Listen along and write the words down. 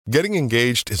Getting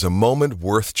engaged is a moment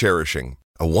worth cherishing.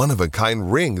 A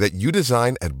one-of-a-kind ring that you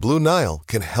design at Blue Nile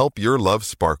can help your love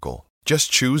sparkle. Just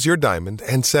choose your diamond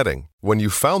and setting. When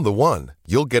you've found the one,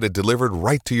 you'll get it delivered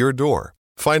right to your door.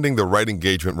 Finding the right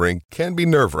engagement ring can be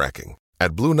nerve-wracking.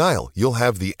 At Blue Nile, you'll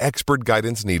have the expert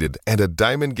guidance needed and a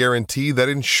diamond guarantee that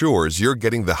ensures you're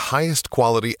getting the highest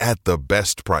quality at the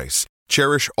best price.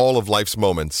 Cherish all of life's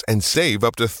moments and save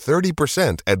up to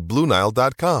 30% at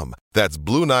BlueNile.com. That's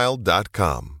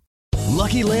BlueNile.com.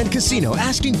 Lucky Land Casino,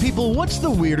 asking people, what's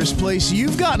the weirdest place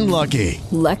you've gotten lucky?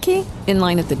 Lucky? In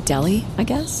line at the deli, I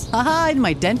guess? Aha, in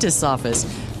my dentist's office.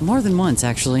 More than once,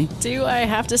 actually. Do I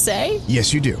have to say?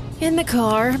 Yes, you do. In the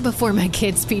car before my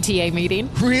kids' PTA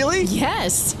meeting. Really?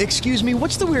 Yes. Excuse me,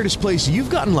 what's the weirdest place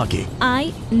you've gotten lucky?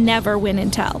 I never win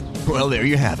and tell. Well, there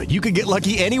you have it. You can get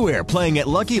lucky anywhere, playing at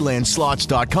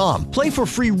LuckyLandSlots.com. Play for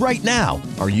free right now.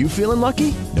 Are you feeling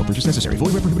lucky? No purchase necessary.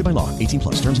 Void where prohibited by law. 18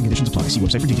 plus. Terms and conditions apply. See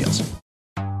website for details.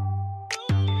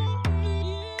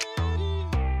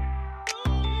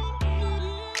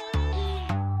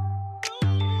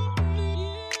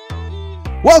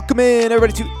 Welcome in,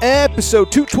 everybody, to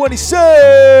episode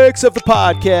 226 of the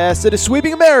podcast that is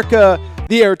sweeping America,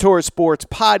 the Aaron Torres Sports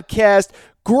Podcast.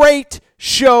 Great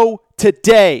show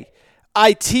today.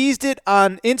 I teased it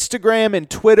on Instagram and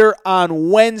Twitter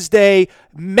on Wednesday.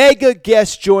 Mega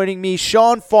guest joining me,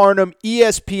 Sean Farnham,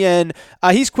 ESPN.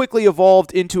 He's quickly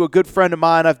evolved into a good friend of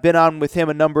mine. I've been on with him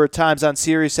a number of times on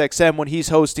SiriusXM when he's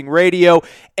hosting radio.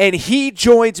 And he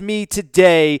joins me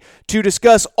today to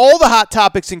discuss all the hot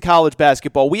topics in college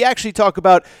basketball. We actually talk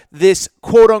about this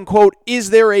quote-unquote, is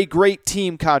there a great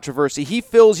team controversy. He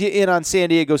fills you in on San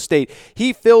Diego State.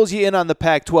 He fills you in on the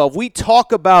Pac-12. We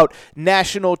talk about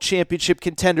national championship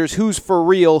contenders, who's for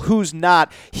real, who's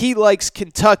not. He likes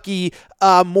Kentucky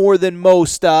more than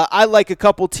most. I like a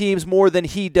couple teams more than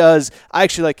he does. I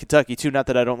actually like Kentucky too, not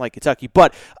that I don't like Kentucky,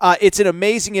 but it's an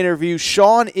amazing interview.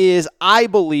 Sean is, I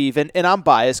believe, and I'm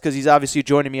biased because he's obviously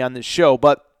joining me on this show,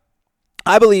 but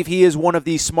I believe he is one of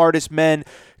the smartest men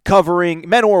covering,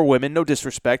 men or women, no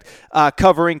disrespect,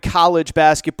 covering college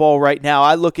basketball right now.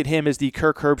 I look at him as the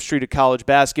Kirk Herbstreit of college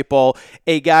basketball,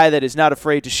 a guy that is not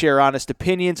afraid to share honest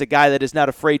opinions, a guy that is not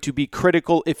afraid to be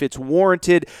critical if it's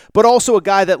warranted, but also a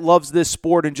guy that loves this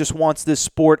sport and just wants this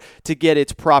sport to get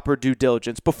its proper due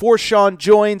diligence. Before Sean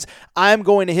joins, I'm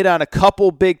going to hit on a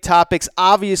couple big topics.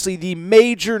 Obviously, the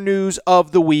major news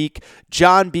of the week,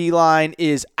 John Beilein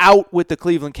is out with the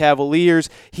Cleveland Cavaliers.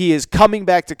 He is coming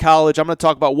back to college. I'm going to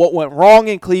talk about what went wrong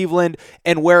in Cleveland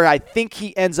and where I think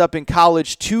he ends up in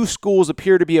college. Two schools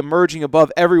appear to be emerging above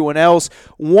everyone else.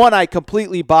 One I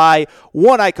completely buy,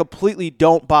 one I completely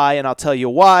don't buy, and I'll tell you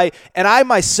why. And I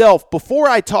myself, before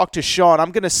I talk to Sean,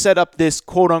 I'm going to set up this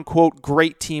quote-unquote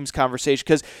great teams conversation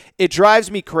because it drives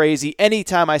me crazy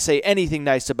anytime I say anything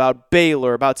nice about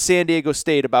Baylor, about San Diego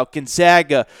State, about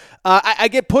Gonzaga. I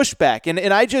get pushback,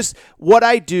 and I just, what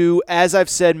I do, as I've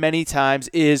said many times,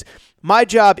 is my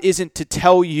job isn't to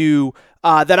tell you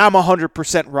that I'm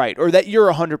 100% right or that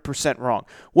you're 100% wrong.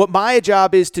 What my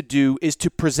job is to do is to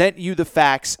present you the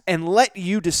facts and let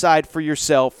you decide for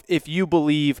yourself if you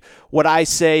believe what I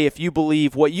say, if you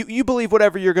believe what you believe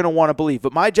whatever you're going to want to believe.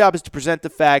 But my job is to present the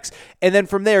facts, and then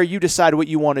from there you decide what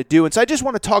you want to do. And so I just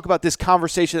want to talk about this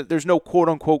conversation that there's no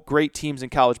quote-unquote great teams in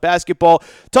college basketball.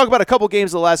 Talk about a couple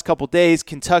games the last couple days.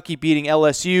 Kentucky beating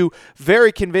LSU.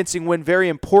 Very convincing win, very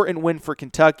important win for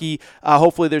Kentucky.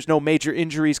 Hopefully there's no major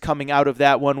injuries coming out of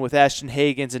that one with Ashton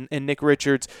Hagans and Nick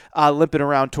Richards limping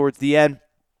around towards the end.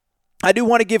 I do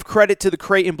want to give credit to the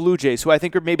Creighton Blue Jays, who I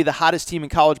think are maybe the hottest team in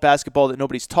college basketball that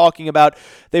nobody's talking about.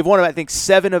 They've won, I think,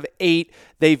 7 of 8.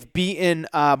 They've beaten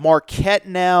Marquette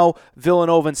now,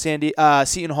 Villanova, and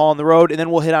Seton Hall on the road, and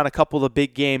then we'll hit on a couple of the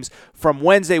big games from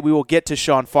Wednesday. We will get to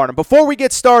Sean Farnham. Before we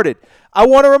get started, I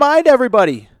want to remind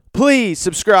everybody, please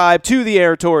subscribe to the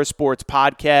Aaron Torres Sports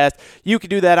Podcast. You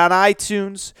can do that on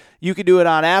iTunes. You can do it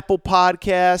on Apple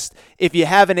Podcast. If you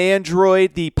have an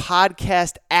Android, the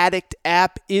Podcast Addict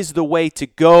app is the way to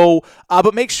go.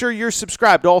 But make sure you're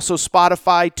subscribed. Also,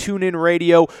 Spotify, TuneIn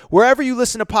Radio, wherever you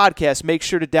listen to podcasts, make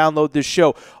sure to download this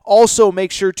show. Also,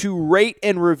 make sure to rate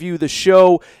and review the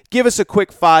show. Give us a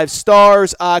quick 5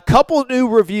 stars. A couple new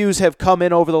reviews have come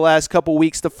in over the last couple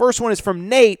weeks. The first one is from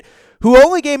Nate, who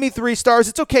only gave me 3 stars.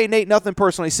 It's okay, Nate, nothing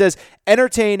personal. He says,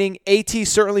 entertaining. AT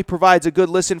certainly provides a good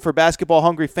listen for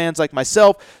basketball-hungry fans like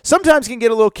myself. Sometimes can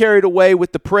get a little carried away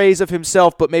with the praise of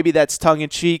himself, but maybe that's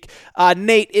tongue-in-cheek.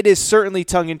 Nate, it is certainly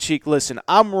tongue-in-cheek. Listen,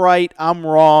 I'm right, I'm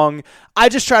wrong. I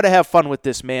just try to have fun with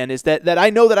this, man, is that I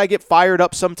know that I get fired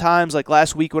up sometimes, like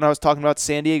last week when I was talking about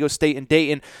San Diego State and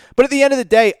Dayton. But at the end of the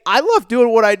day, I love doing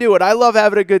what I do, and I love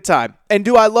having a good time. And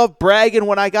do I love bragging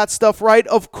when I got stuff right?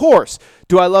 Of course.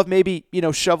 Do I love maybe,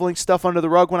 shoveling stuff under the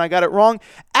rug when I got it wrong?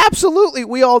 Absolutely,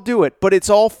 we all do it. But it's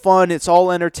all fun, it's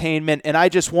all entertainment, and I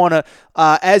just want to,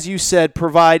 as you said,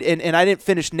 provide, and I didn't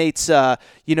finish Nate's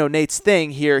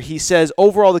thing here. He says,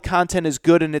 overall the content is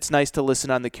good and it's nice to listen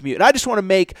on the commute. And I just want to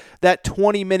make that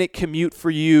 20-minute commute for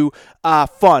you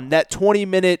fun. That 20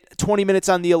 minutes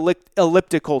on the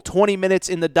elliptical, 20 minutes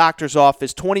in the doctor's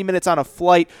office, 20 minutes on a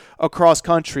flight across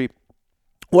country.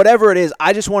 Whatever it is,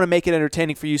 I just want to make it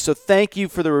entertaining for you. So thank you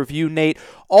for the review, Nate.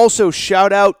 Also,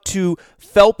 shout out to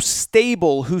Phelps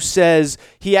Stable, who says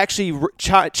he actually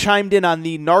chimed in on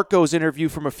the Narcos interview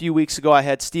from a few weeks ago. I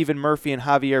had Stephen Murphy and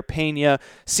Javier Pena.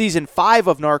 Season 5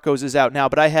 of Narcos is out now,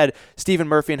 but I had Stephen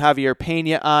Murphy and Javier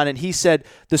Pena on, and he said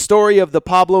the story of the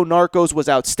Pablo Narcos was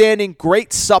outstanding.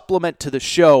 Great supplement to the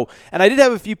show. And I did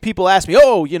have a few people ask me,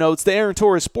 it's the Aaron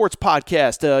Torres Sports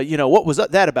Podcast. What was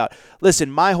that about?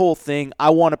 Listen, my whole thing, I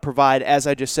want to provide, as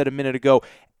I just said a minute ago,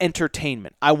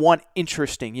 entertainment. I want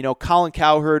interesting. Colin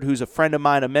Cowherd, who's a friend of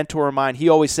mine, a mentor of mine, he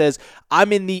always says,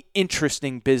 I'm in the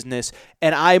interesting business,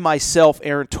 and I myself,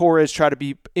 Aaron Torres, try to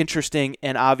be interesting,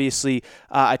 and obviously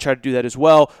I try to do that as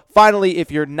well. Finally, if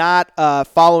you're not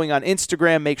following on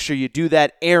Instagram, make sure you do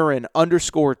that.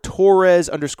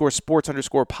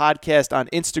 Aaron_Torres_sports_podcast on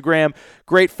Instagram.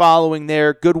 Great following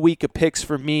there. Good week of picks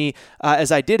for me,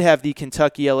 as I did have the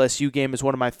Kentucky LSU game as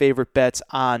one of my favorite bets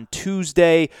on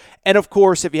Tuesday. And of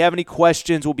course, if you have any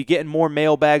questions, we'll be getting more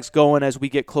mailbags going as we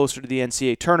get closer to the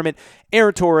NCAA tournament.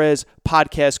 Aaron Torres,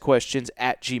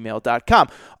 podcastquestions@gmail.com.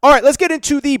 All right, let's get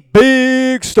into the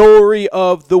big story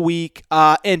of the week.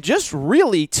 And just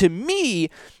really, to me,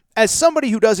 as somebody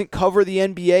who doesn't cover the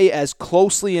NBA as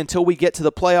closely until we get to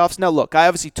the playoffs. Now, look, I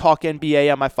obviously talk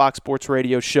NBA on my Fox Sports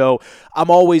Radio show. I'm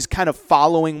always kind of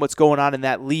following what's going on in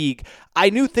that league. I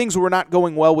knew things were not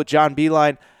going well with John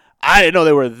Beilein. I didn't know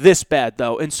they were this bad,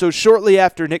 though. And so shortly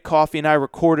after Nick Coffey and I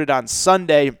recorded on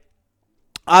Sunday,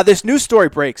 this news story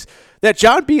breaks that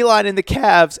John Beilein and the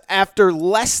Cavs, after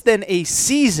less than a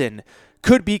season,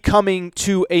 could be coming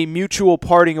to a mutual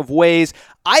parting of ways.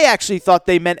 I actually thought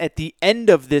they meant at the end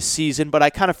of this season, but I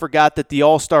kind of forgot that the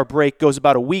All-Star break goes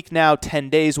about a week now, 10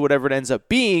 days, whatever it ends up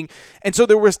being. And so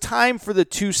there was time for the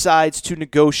two sides to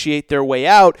negotiate their way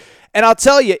out. And I'll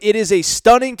tell you, it is a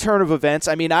stunning turn of events.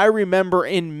 I mean, I remember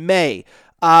in May,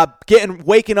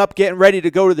 waking up, getting ready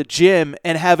to go to the gym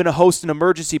and having to host an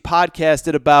emergency podcast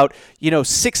at about,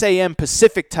 6 a.m.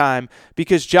 Pacific time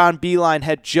because John Beilein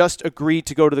had just agreed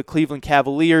to go to the Cleveland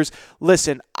Cavaliers.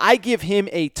 Listen, I give him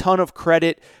a ton of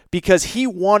credit because he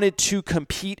wanted to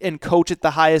compete and coach at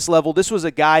the highest level. This was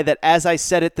a guy that, as I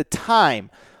said at the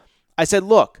time, I said,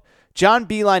 look, John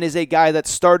Beilein is a guy that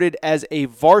started as a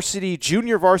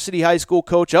junior varsity high school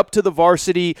coach up to the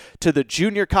varsity, to the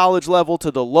junior college level, to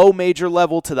the low major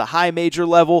level, to the high major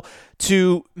level,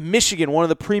 to Michigan, one of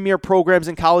the premier programs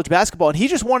in college basketball. And he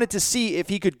just wanted to see if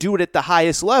he could do it at the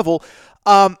highest level.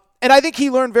 And I think he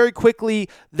learned very quickly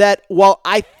that while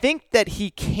I think that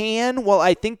he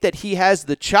has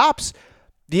the chops,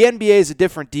 the NBA is a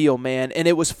different deal, man. And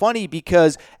it was funny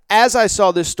because as I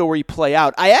saw this story play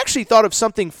out, I actually thought of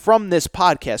something from this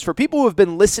podcast. For people who have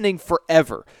been listening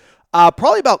forever,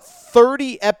 probably about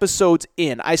 30 episodes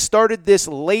in, I started this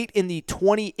late in the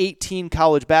 2018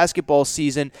 college basketball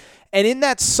season. And in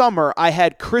that summer, I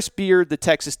had Chris Beard, the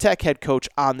Texas Tech head coach,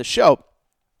 on the show.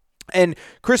 And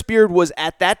Chris Beard was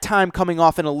at that time coming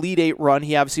off an Elite Eight run.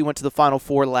 He obviously went to the Final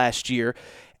Four last year.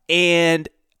 And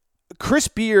Chris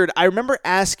Beard, I remember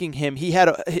asking him, he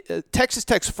had Texas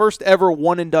Tech's first ever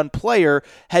one-and-done player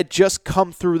had just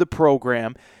come through the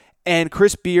program. And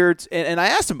Chris Beard, and I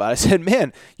asked him about it. I said,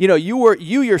 man,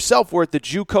 you yourself were at the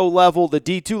JUCO level, the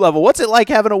D2 level. What's it like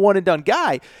having a one-and-done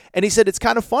guy? And he said, it's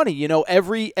kind of funny.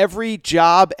 Every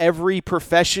job, every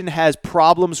profession has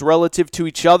problems relative to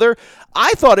each other.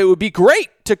 I thought it would be great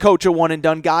to coach a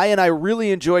one-and-done guy, and I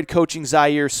really enjoyed coaching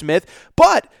Zaire Smith.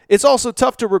 But it's also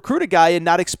tough to recruit a guy and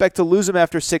not expect to lose him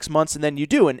after 6 months, and then you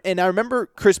do. And I remember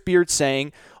Chris Beard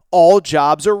saying, all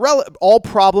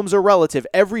problems are relative.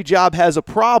 Every job has a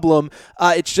problem.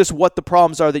 It's just what the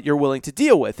problems are that you're willing to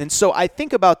deal with. And so I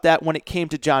think about that when it came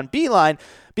to John Beilein,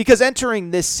 because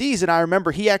entering this season, I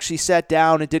remember he actually sat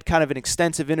down and did kind of an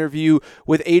extensive interview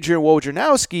with Adrian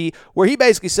Wojnarowski, where he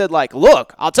basically said,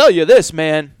 look, I'll tell you this,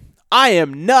 man. I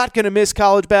am not going to miss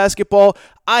college basketball.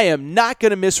 I am not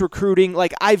going to miss recruiting.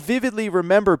 I vividly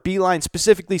remember Beilein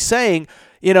specifically saying,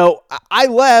 I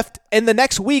left, and the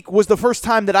next week was the first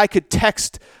time that I could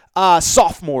text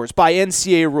sophomores by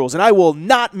NCAA rules, and I will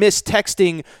not miss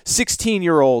texting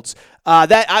 16-year-olds.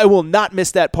 That I will not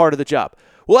miss that part of the job.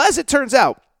 Well, as it turns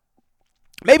out,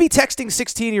 maybe texting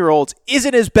 16-year-olds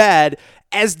isn't as bad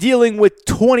as dealing with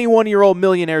 21-year-old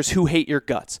millionaires who hate your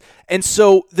guts. And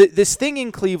so this thing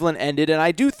in Cleveland ended, and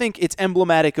I do think it's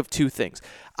emblematic of two things.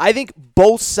 I think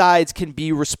both sides can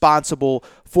be responsible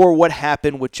for what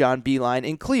happened with John Beilein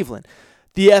in Cleveland.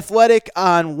 The Athletic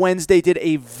on Wednesday did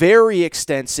a very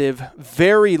extensive,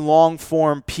 very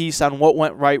long-form piece on what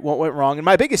went right, what went wrong. And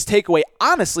my biggest takeaway,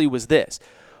 honestly, was that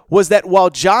while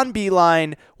John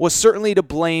Beilein was certainly to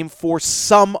blame for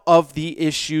some of the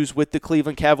issues with the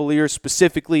Cleveland Cavaliers,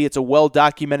 specifically, it's a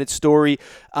well-documented story.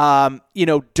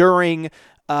 During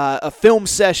a film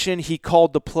session, he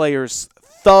called the players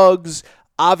thugs.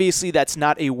 Obviously, that's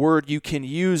not a word you can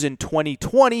use in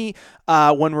 2020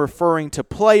 when referring to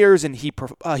players, and he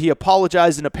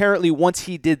apologized. And apparently, once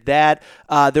he did that,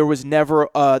 there was never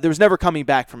coming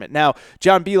back from it. Now,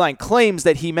 John Beilein claims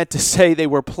that he meant to say they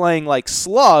were playing like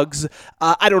slugs.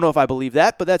 I don't know if I believe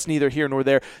that, but that's neither here nor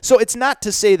there. So it's not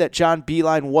to say that John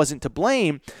Beilein wasn't to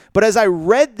blame, but as I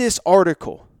read this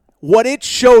article, what it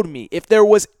showed me, if there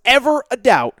was ever a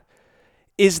doubt,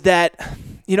 is that,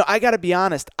 I got to be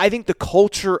honest, I think the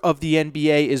culture of the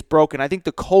NBA is broken. I think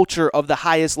the culture of the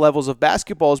highest levels of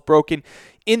basketball is broken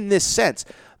in this sense.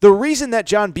 The reason that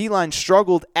John Beilein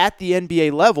struggled at the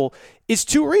NBA level is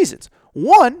two reasons.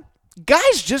 One,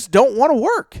 guys just don't want to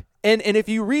work. And if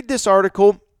you read this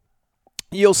article,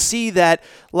 you'll see that,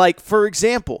 for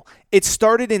example, it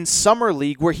started in Summer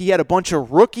League where he had a bunch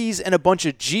of rookies and a bunch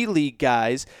of G League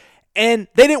guys, and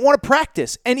they didn't want to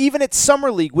practice. And even at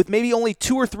Summer League, with maybe only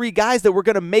 2 or 3 guys that were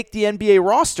going to make the NBA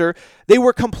roster, they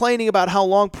were complaining about how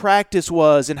long practice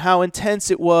was and how intense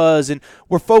it was, and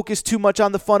we're focused too much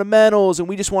on the fundamentals, and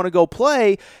we just want to go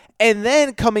play. And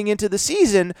then coming into the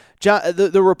season,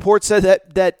 the report said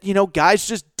that guys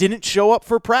just didn't show up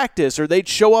for practice, or they'd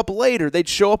show up late, or they'd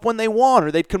show up when they want,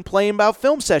 or they'd complain about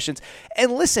film sessions.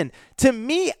 And listen, to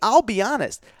me, I'll be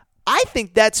honest, I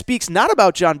think that speaks not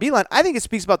about John Beilein. I think it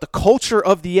speaks about the culture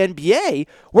of the NBA,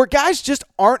 where guys just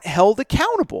aren't held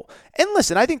accountable. And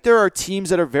listen, I think there are teams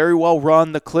that are very well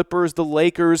run, the Clippers, the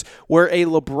Lakers, where a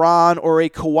LeBron or a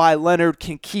Kawhi Leonard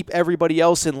can keep everybody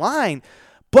else in line.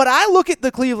 But I look at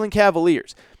the Cleveland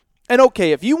Cavaliers. And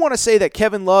okay, if you want to say that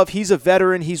Kevin Love, he's a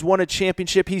veteran, he's won a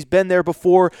championship, he's been there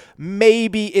before,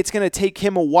 maybe it's going to take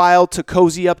him a while to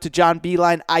cozy up to John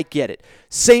Beilein, I get it.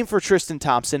 Same for Tristan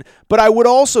Thompson. But I would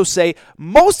also say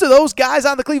most of those guys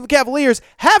on the Cleveland Cavaliers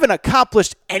haven't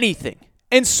accomplished anything.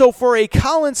 And so for a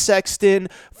Colin Sexton,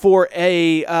 for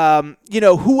a,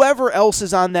 whoever else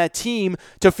is on that team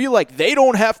to feel like they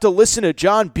don't have to listen to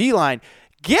John Beilein,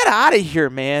 get out of here,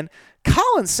 man.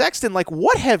 Colin Sexton,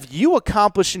 what have you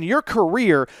accomplished in your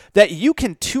career that you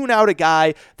can tune out a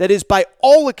guy that is, by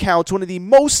all accounts, one of the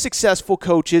most successful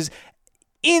coaches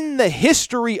in the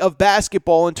history of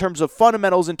basketball in terms of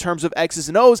fundamentals, in terms of X's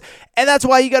and O's, and that's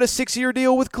why he got a 6-year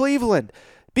deal with Cleveland,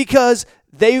 because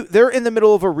they're in the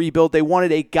middle of a rebuild. They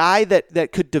wanted a guy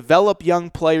that could develop young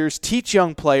players, teach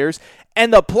young players,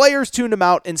 and the players tuned him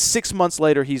out, and 6 months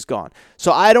later, he's gone.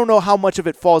 So I don't know how much of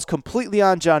it falls completely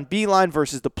on John Beilein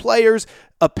versus the players.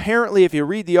 Apparently, if you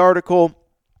read the article,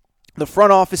 the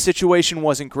front office situation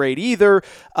wasn't great either.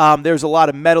 There's a lot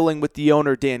of meddling with the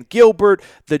owner, Dan Gilbert.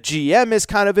 The GM is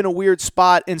kind of in a weird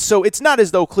spot. And so it's not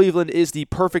as though Cleveland is the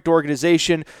perfect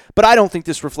organization, but I don't think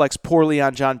this reflects poorly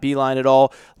on John Beilein at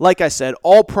all. Like I said,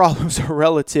 all problems are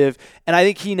relative, and I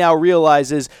think he now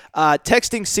realizes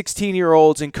texting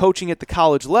 16-year-olds and coaching at the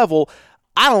college level,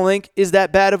 I don't think is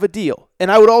that bad of a deal. And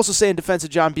I would also say in defense of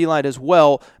John Beilein as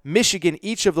well, Michigan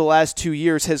each of the last 2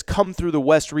 years has come through the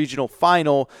West Regional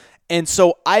Final. And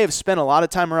so I have spent a lot of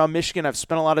time around Michigan. I've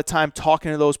spent a lot of time talking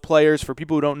to those players. For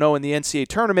people who don't know, in the NCAA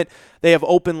tournament, they have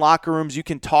open locker rooms. You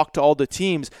can talk to all the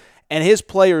teams. And his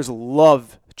players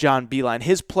love John Beilein.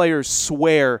 His players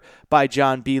swear by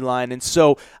John Beilein. And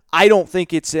so I don't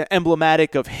think it's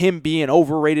emblematic of him being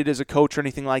overrated as a coach or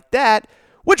anything like that,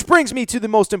 which brings me to the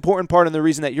most important part and the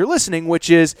reason that you're listening, which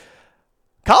is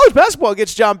college basketball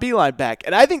gets John Beilein back.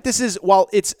 And I think this is, while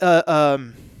it's,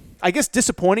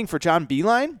 disappointing for John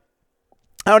Beilein,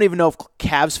 I don't even know if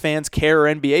Cavs fans care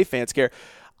or NBA fans care.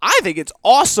 I think it's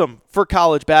awesome for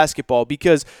college basketball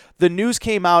because the news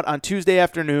came out on Tuesday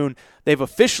afternoon. They've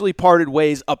officially parted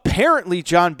ways. Apparently,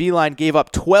 John Beilein gave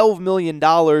up $12 million,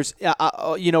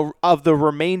 of the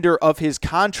remainder of his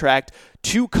contract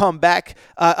to come back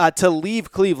to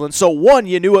leave Cleveland. So, one,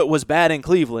 you knew it was bad in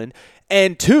Cleveland.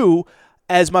 And two,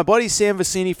 as my buddy Sam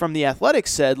Vecini from The Athletic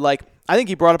said, I think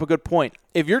he brought up a good point.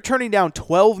 If you're turning down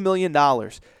 $12 million,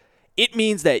 it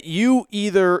means that you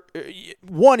either,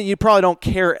 one, you probably don't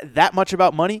care that much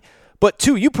about money, but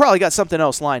two, you probably got something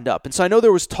else lined up. And so I know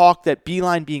there was talk that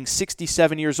Beilein being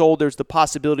 67 years old, there's the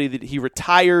possibility that he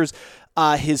retires.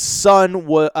 His son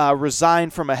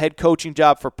resigned from a head coaching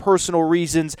job for personal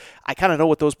reasons. I kind of know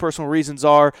what those personal reasons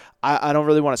are. I don't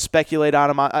really want to speculate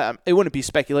on them. It wouldn't be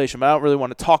speculation, but I don't really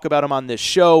want to talk about him on this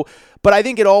show. But I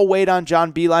think it all weighed on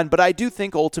John Beilein. But I do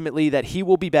think ultimately that he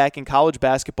will be back in college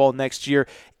basketball next year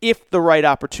if the right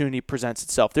opportunity presents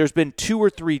itself. There's been 2 or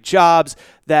 3 jobs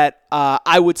that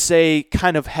I would say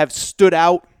kind of have stood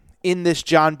out in this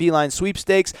John Beilein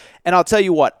sweepstakes. And I'll tell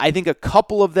you what, I think a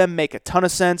couple of them make a ton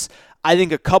of sense. I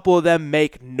think a couple of them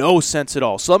make no sense at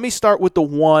all. So let me start with the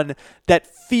one that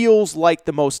feels like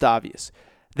the most obvious.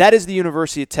 That is the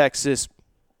University of Texas.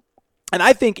 And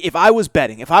I think if I was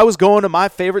betting, if I was going to my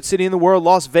favorite city in the world,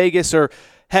 Las Vegas, or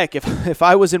heck, if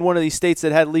I was in one of these states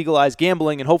that had legalized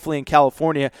gambling, and hopefully in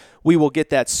California we will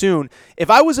get that soon, if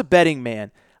I was a betting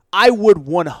man, I would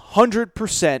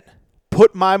 100%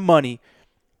 put my money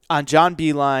on John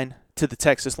Beilein to the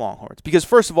Texas Longhorns. Because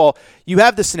first of all, you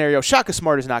have the scenario, Shaka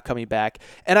Smart is not coming back.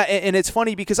 And it's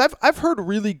funny because I've heard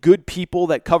really good people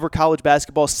that cover college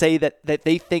basketball say that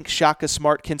they think Shaka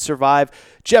Smart can survive.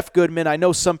 Jeff Goodman, I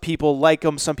know some people like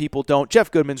him, some people don't.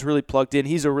 Jeff Goodman's really plugged in.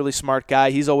 He's a really smart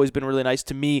guy. He's always been really nice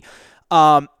to me.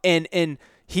 And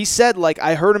he said, like,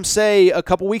 I heard him say a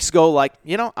couple weeks ago, like,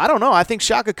 I don't know. I think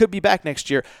Shaka could be back next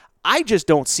year. I just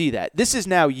don't see that. This is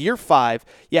now year 5.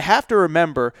 You have to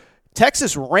remember,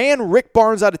 Texas ran Rick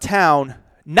Barnes out of town,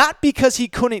 not because he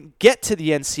couldn't get to the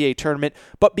NCAA tournament,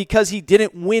 but because he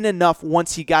didn't win enough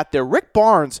once he got there. Rick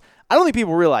Barnes, I don't think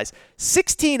people realize,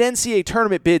 16 NCAA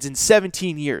tournament bids in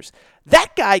 17 years.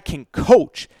 That guy can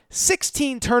coach.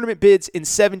 16 tournament bids in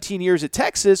 17 years at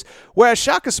Texas, whereas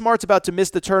Shaka Smart's about to miss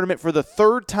the tournament for the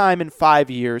 3rd time in 5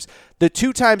 years. The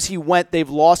 2 times he went, they've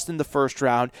lost in the first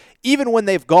round. Even when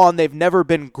they've gone, they've never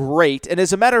been great. And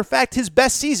as a matter of fact, his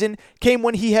best season came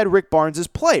when he had Rick Barnes as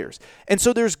players. And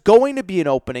so there's going to be an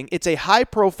opening. It's a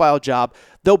high-profile job.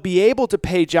 They'll be able to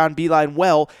pay John Beilein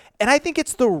well, and I think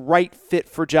it's the right fit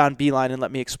for John Beilein, and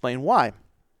let me explain why.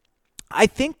 I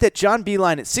think that John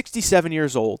Beilein at 67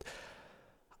 years old,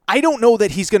 I don't know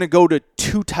that he's going to go to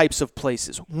 2 types of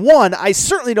places. One, I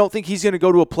certainly don't think he's going to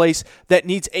go to a place that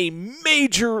needs a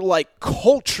major,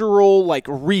 cultural,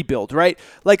 rebuild, right?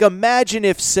 Like, imagine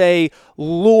if, say,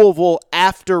 Louisville,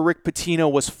 after Rick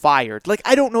Pitino was fired.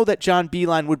 I don't know that John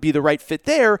Beilein would be the right fit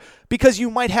there because you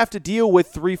might have to deal with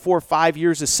 3, 4, 5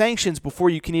 years of sanctions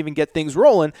before you can even get things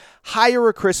rolling. Hire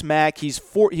a Chris Mack. He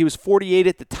was 48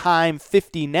 at the time,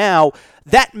 50 now.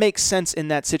 That makes sense in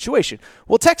that situation.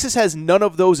 Well, Texas has none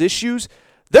of those issues.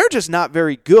 They're just not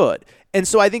very good. And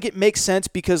so I think it makes sense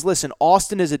because, listen,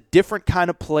 Austin is a different kind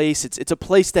of place. It's a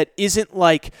place that isn't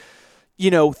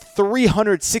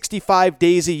 365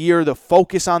 days a year, the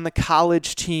focus on the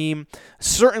college team,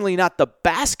 certainly not the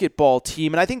basketball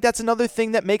team. And I think that's another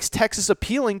thing that makes Texas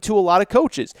appealing to a lot of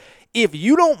coaches. If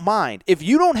you don't mind, if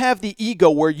you don't have the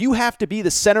ego where you have to be the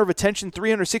center of attention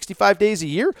 365 days a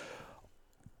year,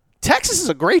 Texas is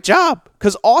a great job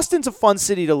because Austin's a fun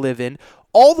city to live in.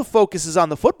 All the focus is on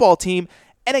the football team.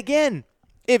 And again,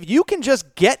 if you can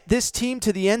just get this team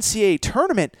to the NCAA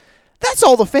tournament, that's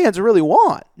all the fans really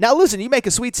want. Now, listen, you make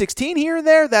a Sweet 16 here and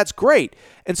there, that's great.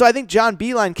 And so I think John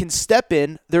Beilein can step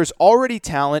in. There's already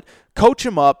talent, coach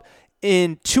him up.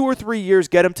 In 2 or 3 years,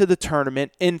 get him to the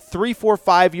tournament. In 3, 4,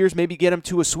 5 years, maybe get him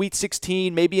to a Sweet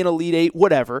 16, maybe an Elite 8,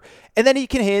 whatever. And then he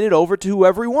can hand it over to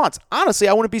whoever he wants. Honestly,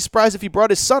 I wouldn't be surprised if he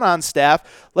brought his son on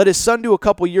staff, let his son do a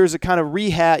couple years of kind of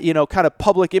rehab, kind of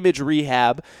public image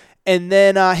rehab, and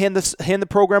then hand the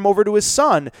program over to his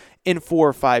son in 4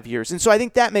 or 5 years. And so I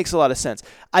think that makes a lot of sense.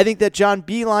 I think that John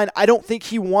Beilein, I don't think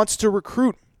he wants to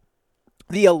recruit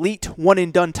the elite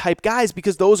one-and-done type guys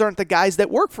because those aren't the guys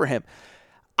that work for him.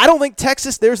 I don't think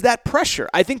Texas, there's that pressure.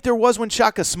 I think there was when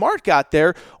Shaka Smart got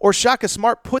there, or Shaka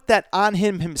Smart put that on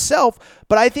him himself,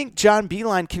 but I think John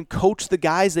Beilein can coach the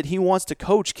guys that he wants to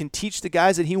coach, can teach the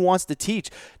guys that he wants to teach,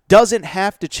 doesn't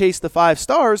have to chase the 5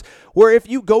 stars, where if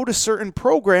you go to certain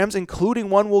programs,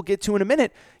 including one we'll get to in a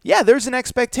minute, yeah, there's an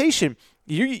expectation.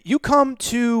 You come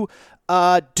to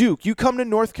Duke, you come to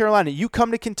North Carolina, you come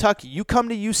to Kentucky, you come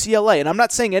to UCLA, and I'm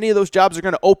not saying any of those jobs are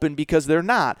going to open because they're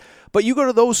not, but you go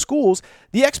to those schools,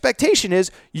 the expectation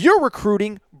is you're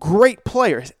recruiting great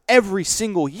players every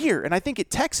single year, and I think at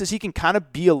Texas he can kind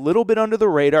of be a little bit under the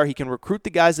radar, he can recruit the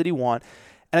guys that he wants,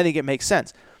 and I think it makes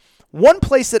sense. One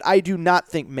place that I do not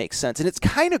think makes sense, and it's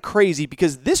kind of crazy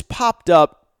because this popped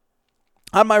up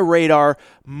on my radar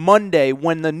Monday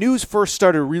when the news first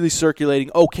started really circulating,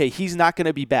 okay, he's not going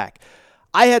to be back.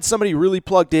 I had somebody really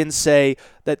plugged in say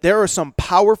that there are some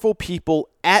powerful people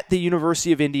at the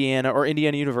University of Indiana or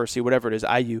Indiana University, whatever it is,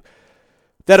 IU,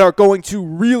 that are going to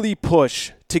really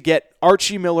push to get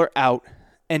Archie Miller out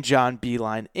and John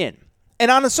Beilein in.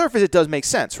 And on the surface, it does make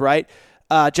sense, right?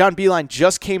 John Beilein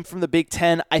just came from the Big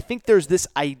Ten. I think there's this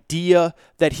idea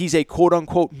that he's a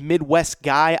quote-unquote Midwest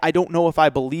guy. I don't know if I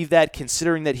believe that,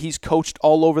 considering that he's coached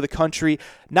all over the country,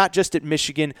 not just at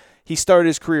Michigan. He started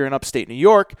his career in upstate New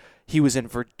York. He was in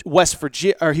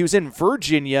Virginia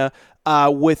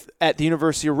at the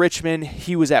University of Richmond.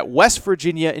 He was at West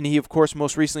Virginia, and he, of course,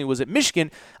 most recently was at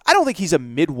Michigan. I don't think he's a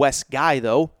Midwest guy,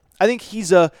 though. I think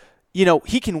he's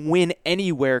he can win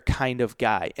anywhere kind of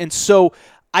guy. And so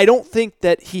I don't think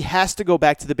that he has to go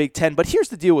back to the Big Ten. But here's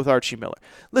the deal with Archie Miller.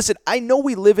 Listen, I know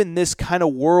we live in this kind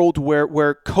of world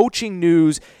where coaching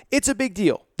news, it's a big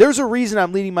deal. There's a reason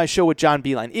I'm leading my show with John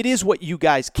Beilein. It is what you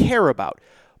guys care about.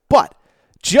 But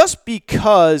just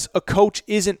because a coach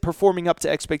isn't performing up to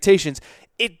expectations,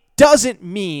 it doesn't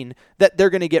mean that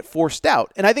they're going to get forced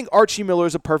out. And I think Archie Miller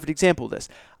is a perfect example of this.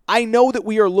 I know that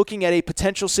we are looking at a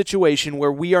potential situation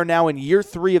where we are now in year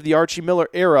 3 of the Archie Miller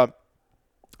era,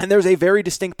 and there's a very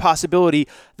distinct possibility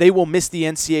they will miss the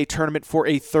NCAA tournament for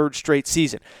a 3rd straight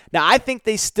season. Now, I think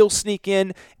they still sneak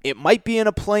in. It might be in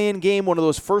a play-in game, one of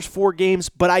those first 4 games,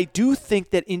 but I do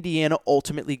think that Indiana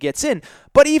ultimately gets in.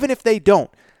 But even if they don't,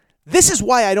 this is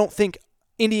why I don't think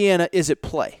Indiana is at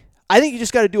play. I think you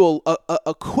just got to do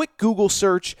a quick Google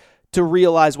search to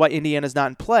realize why Indiana's not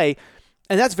in play,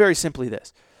 and that's very simply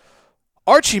this.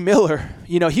 Archie Miller,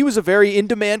 he was a very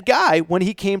in-demand guy when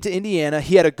he came to Indiana.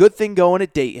 He had a good thing going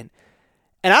at Dayton.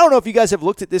 And I don't know if you guys have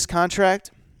looked at this contract,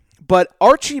 but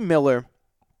Archie Miller,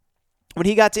 when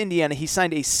he got to Indiana, he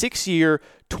signed a 6-year,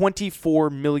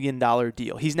 $24 million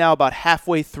deal. He's now about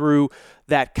halfway through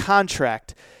that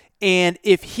contract. And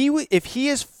if he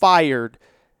is fired,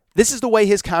 this is the way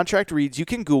his contract reads. You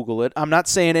can Google it. I'm not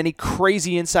saying any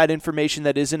crazy inside information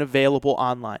that isn't available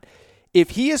online.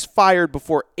 If he is fired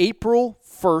before April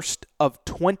 1st of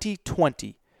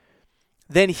 2020,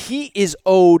 then he is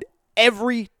owed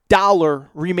every dollar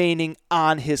remaining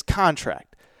on his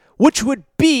contract, which would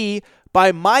be,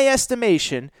 by my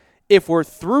estimation, if we're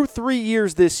through 3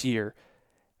 years this year,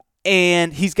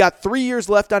 and he's got 3 years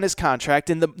left on his contract,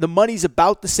 and the money's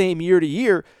about the same year to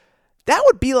year, that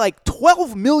would be like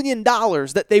 $12 million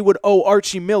that they would owe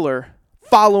Archie Miller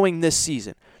following this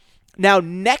season. Now,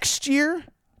 next year,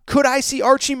 could I see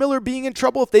Archie Miller being in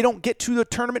trouble if they don't get to the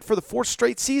tournament for the 4th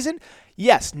straight season?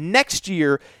 Yes, next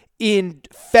year in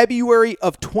February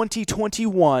of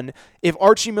 2021, if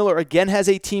Archie Miller again has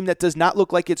a team that does not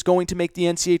look like it's going to make the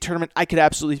NCAA tournament, I could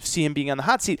absolutely see him being on the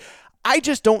hot seat. I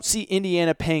just don't see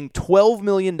Indiana paying $12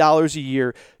 million a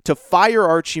year to fire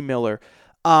Archie Miller.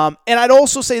 And I'd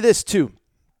also say this too.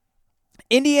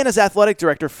 Indiana's athletic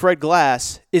director, Fred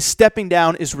Glass, is stepping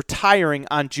down, is retiring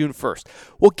on June 1st.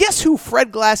 Well, guess who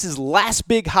Fred Glass's last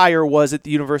big hire was at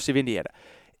the University of Indiana?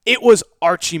 It was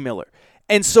Archie Miller.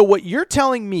 And so what you're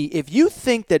telling me, if you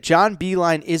think that John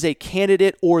Beilein is a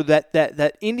candidate or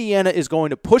that Indiana is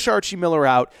going to push Archie Miller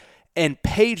out and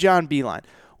pay John Beilein,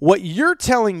 what you're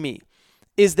telling me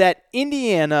is that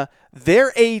Indiana,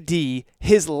 their AD,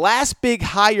 his last big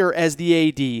hire as the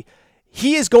AD,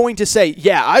 he is going to say,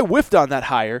 yeah, I whiffed on that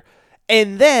hire,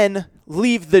 and then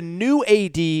leave the new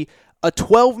AD a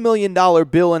 $12 million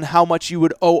bill and how much you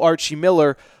would owe Archie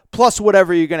Miller, plus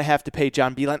whatever you're going to have to pay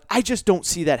John Beilein. I just don't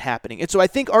see that happening. And so I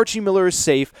think Archie Miller is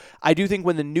safe. I do think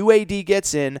when the new AD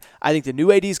gets in, I think the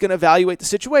new AD is going to evaluate the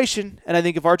situation, and I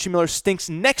think if Archie Miller stinks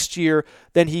next year,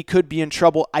 then he could be in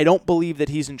trouble. I don't believe that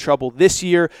he's in trouble this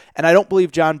year, and I don't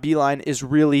believe John Beilein is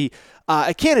really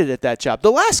a candidate at that job.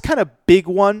 The last kind of big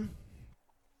one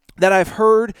that I've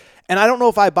heard, and I don't know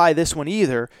if I buy this one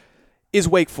either, is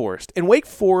Wake Forest. And Wake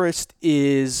Forest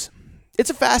it's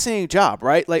a fascinating job,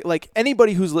 right? Like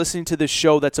anybody who's listening to this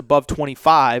show that's above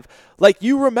 25, like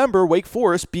you remember Wake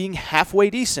Forest being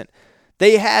halfway decent.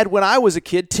 They had, when I was a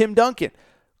kid, Tim Duncan.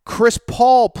 Chris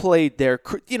Paul played there.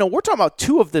 We're talking about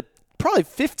 2 of the probably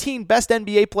 15 best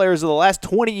NBA players of the last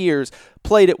 20 years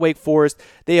played at Wake Forest.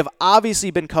 They have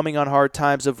obviously been coming on hard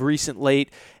times of recent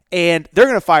late, and they're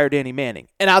going to fire Danny Manning.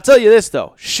 And I'll tell you this,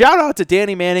 though. Shout out to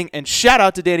Danny Manning and shout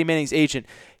out to Danny Manning's agent.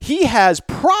 He has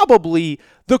probably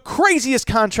the craziest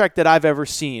contract that I've ever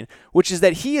seen, which is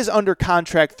that he is under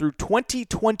contract through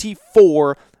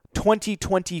 2024,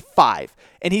 2025.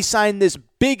 And he signed this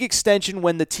big extension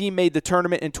when the team made the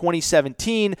tournament in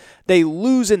 2017. They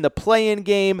lose in the play-in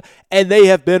game, and they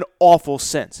have been awful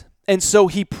since. And so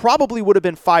he probably would have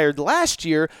been fired last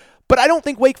year, but I don't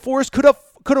think Wake Forest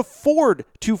could afford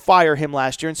to fire him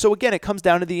last year. And so, again, it comes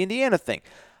down to the Indiana thing.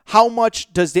 How much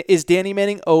is Danny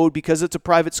Manning owed because it's a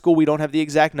private school? We don't have the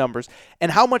exact numbers.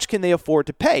 And how much can they afford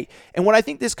to pay? And what I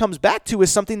think this comes back to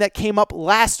is something that came up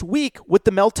last week with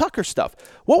the Mel Tucker stuff.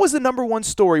 What was the number one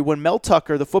story when Mel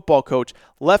Tucker, the football coach,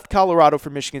 left Colorado for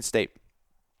Michigan State?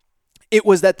 It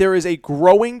was that there is a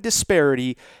growing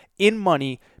disparity in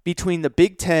money between the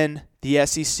Big Ten, the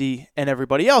SEC, and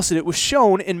everybody else. And it was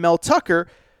shown in Mel Tucker,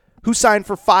 who signed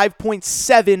for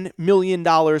 $5.7 million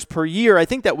per year. I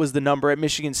think that was the number at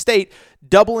Michigan State,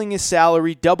 doubling his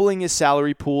salary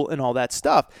pool, and all that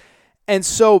stuff. And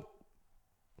so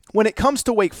when it comes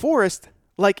to Wake Forest,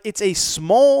 like, it's a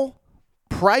small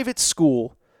private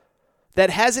school that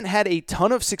hasn't had a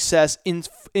ton of success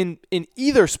in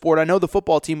either sport. I know the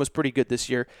football team was pretty good this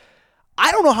year.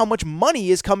 I don't know how much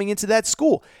money is coming into that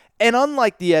school. And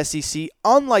unlike the SEC,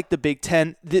 unlike the Big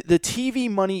Ten, the TV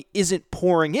money isn't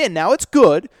pouring in. Now, it's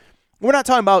good. We're not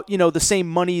talking about, the same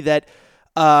money that,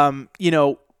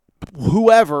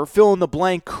 whoever, fill in the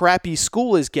blank, crappy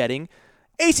school is getting.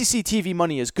 ACC TV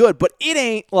money is good, but it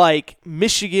ain't like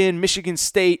Michigan, Michigan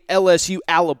State, LSU,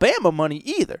 Alabama money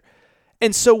either.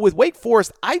 And so with Wake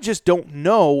Forest, I just don't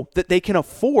know that they can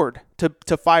afford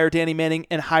to fire Danny Manning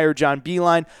and hire John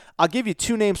Beilein. I'll give you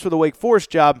two names for the Wake Forest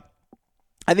job.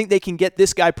 I think they can get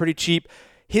this guy pretty cheap.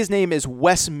 His name is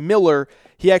Wes Miller.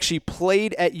 He actually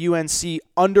played at UNC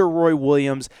under Roy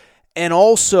Williams. And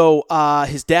also,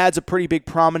 his dad's a pretty big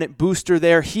prominent booster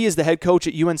there. He is the head coach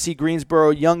at UNC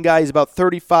Greensboro. Young guy, he's about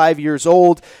 35 years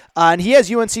old. And he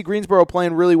has UNC Greensboro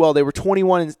playing really well. They're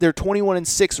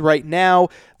 21-6 right now.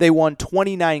 They won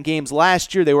 29 games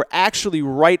last year. They were actually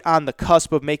right on the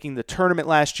cusp of making the tournament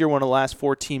last year, one of the last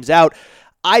 4 teams out.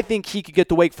 I think he could get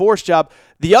the Wake Forest job.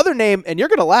 The other name, and you're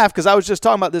going to laugh because I was just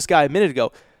talking about this guy a minute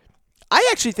ago, I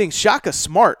actually think Shaka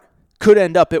Smart could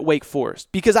end up at Wake Forest,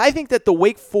 because I think that the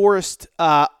Wake Forest,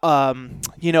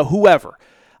 whoever,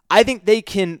 I think they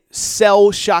can sell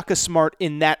Shaka Smart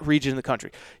in that region of the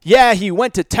country. Yeah, he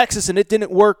went to Texas and it didn't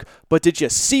work, but did you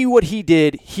see what he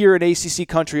did here in ACC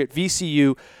country at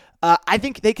VCU? I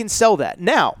think they can sell that.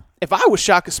 Now, if I was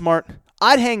Shaka Smart,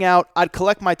 I'd hang out, I'd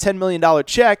collect my $10 million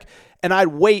check, and I'd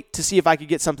wait to see if I could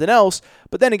get something else.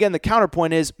 But then again, the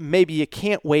counterpoint is maybe you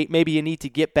can't wait. Maybe you need to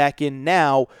get back in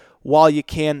now while you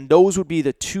can. Those would be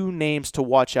the two names to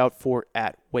watch out for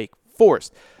at Wake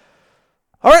Forest.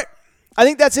 All right, I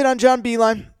think that's it on John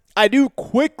Beilein. I do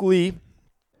quickly,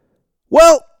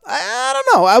 I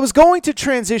don't know. I was going to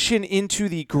transition into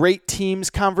the great teams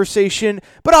conversation,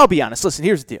 but I'll be honest. Listen,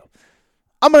 here's the deal.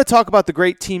 I'm going to talk about the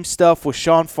great team stuff with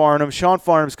Sean Farnham. Sean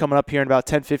Farnham's coming up here in about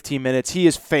 10-15 minutes. He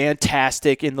is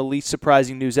fantastic in the least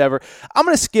surprising news ever. I'm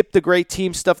going to skip the great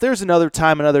team stuff. There's another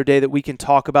time, another day that we can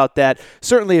talk about that.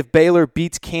 Certainly if Baylor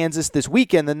beats Kansas this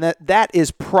weekend, then that is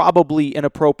probably an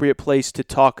appropriate place to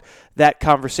talk that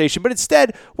conversation. But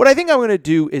instead, what I think I'm going to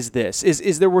do is this,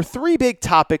 is there were 3 big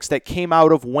topics that came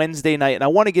out of Wednesday night, and I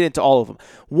want to get into all of them.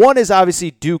 One is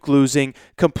obviously Duke losing,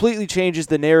 completely changes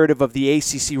the narrative of the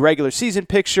ACC regular season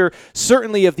picture,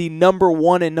 certainly of the number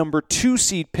 1 and number 2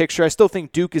 seed picture. I still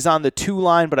think Duke is on the 2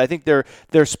 line, but I think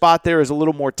their spot there is a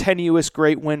little more tenuous.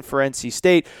 Great win for NC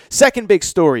State. Second big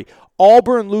story,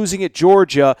 Auburn losing at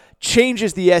Georgia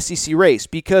changes the SEC race,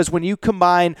 because when you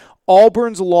combine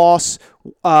Auburn's loss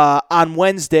on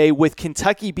Wednesday with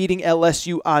Kentucky beating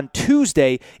LSU on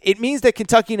Tuesday, it means that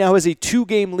Kentucky now has a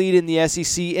 2-game lead in the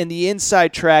SEC and the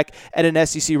inside track at an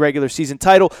SEC regular season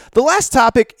title. The last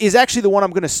topic is actually the one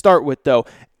I'm going to start with, though,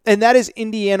 and that is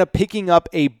Indiana picking up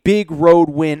a big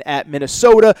road win at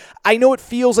Minnesota. I know it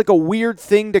feels like a weird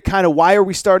thing to kind of, why are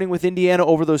we starting with Indiana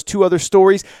over those 2 other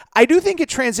stories? I do think it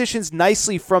transitions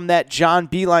nicely from that John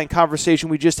Beilein conversation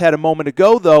we just had a moment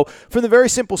ago, though, from the very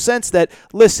simple sense that,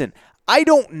 listen, I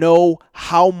don't know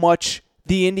how much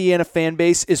the Indiana fan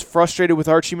base is frustrated with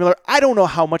Archie Miller. I don't know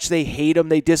how much they hate him,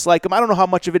 they dislike him. I don't know how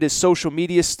much of it is social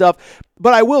media stuff.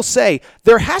 But I will say,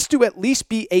 there has to at least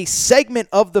be a segment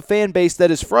of the fan base that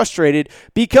is frustrated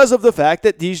because of the fact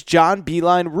that these John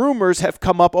Beilein rumors have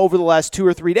come up over the last 2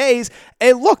 or 3 days.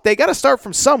 And look, they got to start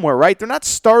from somewhere, right? They're not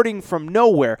starting from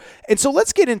nowhere. And so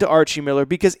let's get into Archie Miller,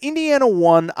 because Indiana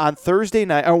won on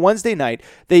Wednesday night.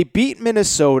 They beat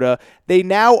Minnesota. They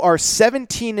now are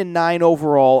 17-9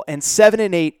 overall and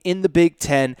 7-8 in the Big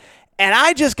Ten. And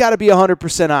I just got to be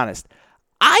 100% honest.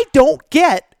 I don't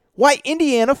get why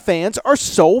Indiana fans are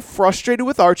so frustrated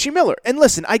with Archie Miller. And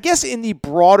listen, I guess in the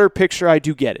broader picture, I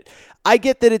do get it. I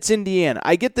get that it's Indiana.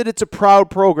 I get that it's a proud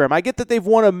program. I get that they've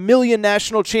won 1 million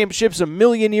national championships 1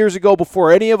 million years ago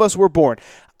before any of us were born.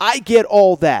 I get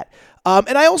all that.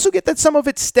 And I also get that some of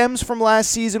it stems from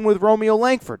last season with Romeo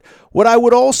Langford. What I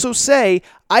would also say,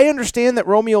 I understand that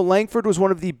Romeo Langford was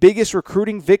one of the biggest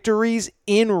recruiting victories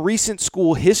in recent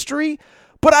school history,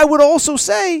 but I would also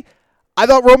say I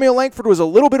thought Romeo Langford was a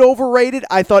little bit overrated.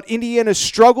 I thought Indiana's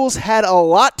struggles had a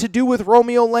lot to do with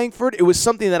Romeo Langford. It was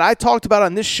something that I talked about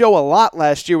on this show a lot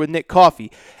last year with Nick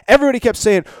Coffey. Everybody kept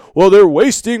saying, well, they're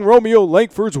wasting Romeo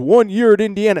Langford's 1 year at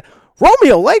Indiana.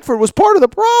 Romeo Langford was part of the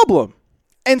problem.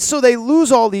 And so they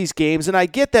lose all these games, and I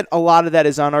get that a lot of that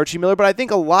is on Archie Miller, but I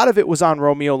think a lot of it was on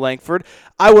Romeo Langford.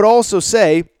 I would also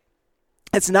say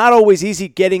it's not always easy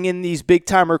getting in these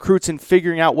big-time recruits and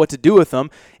figuring out what to do with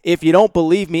them. If you don't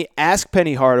believe me, ask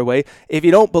Penny Hardaway. If you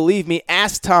don't believe me,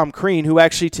 ask Tom Crean, who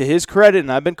actually, to his credit,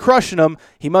 and I've been crushing him,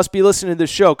 he must be listening to the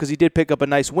show because he did pick up a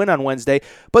nice win on Wednesday.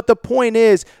 But the point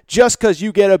is, just because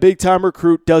you get a big-time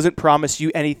recruit doesn't promise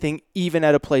you anything, even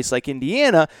at a place like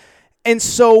Indiana. And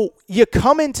so you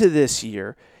come into this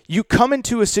year, you come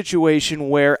into a situation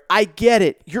where I get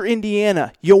it. You're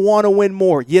Indiana. You want to win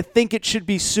more. You think it should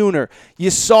be sooner. You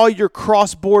saw your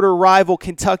cross-border rival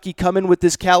Kentucky come in with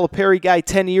this Calipari guy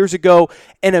 10 years ago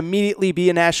and immediately be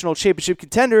a national championship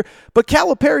contender. But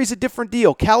Calipari's a different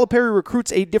deal. Calipari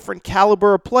recruits a different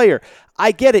caliber of player.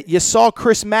 I get it. You saw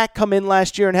Chris Mack come in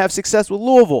last year and have success with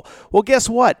Louisville. Well, guess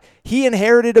what? He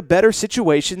inherited a better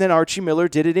situation than Archie Miller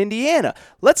did at Indiana.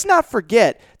 Let's not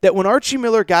forget that when Archie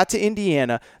Miller got to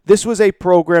Indiana, this was a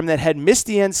program that had missed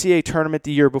the NCAA tournament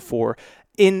the year before.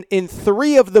 In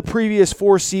 3 of the previous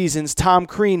 4 seasons, Tom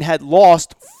Crean had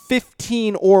lost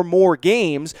 15 or more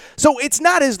games. So it's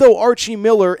not as though Archie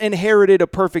Miller inherited a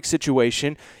perfect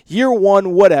situation. Year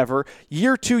 1, whatever.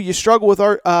 Year 2, you struggle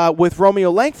with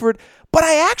Romeo Langford. But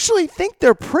I actually think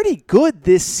they're pretty good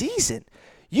this season.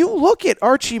 You look at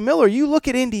Archie Miller, you look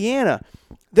at Indiana,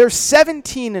 they're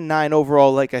 17-9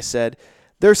 overall, like I said.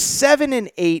 They're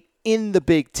 7-8 in the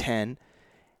Big Ten.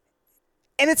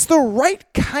 And it's the right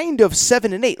kind of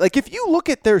 7-8. Like, if you look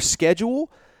at their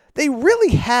schedule, they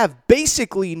really have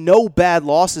basically no bad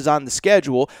losses on the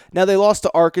schedule. Now, they lost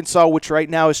to Arkansas, which right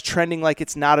now is trending like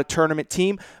it's not a tournament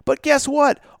team. But guess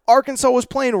what? Arkansas was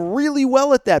playing really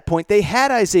well at that point. They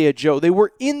had Isaiah Joe. They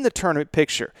were in the tournament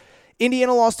picture.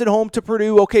 Indiana lost at home to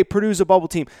Purdue. Okay, Purdue's a bubble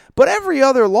team. But every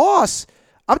other loss,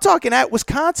 I'm talking at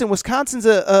Wisconsin. Wisconsin's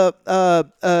a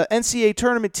NCAA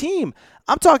tournament team.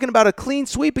 I'm talking about a clean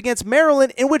sweep against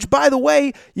Maryland, in which, by the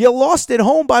way, you lost at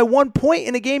home by 1 point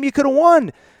in a game you could have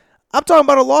won. I'm talking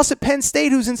about a loss at Penn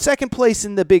State, who's in second place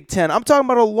in the Big Ten. I'm talking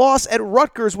about a loss at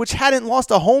Rutgers, which hadn't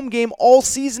lost a home game all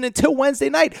season until Wednesday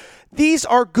night. These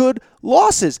are good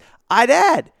losses. I'd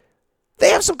add, they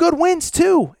have some good wins,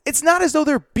 too. It's not as though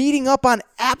they're beating up on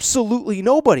absolutely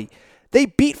nobody. They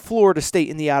beat Florida State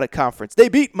in the out-of-conference. They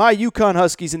beat my UConn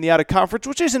Huskies in the out-of-conference,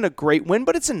 which isn't a great win,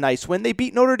 but it's a nice win. They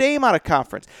beat Notre Dame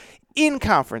out-of-conference. In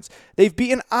conference, they've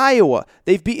beaten Iowa.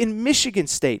 They've beaten Michigan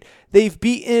State. They've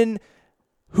beaten...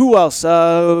 who else?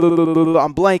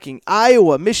 I'm blanking.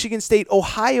 Iowa, Michigan State,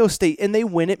 Ohio State, and they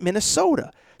win at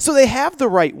Minnesota. So they have the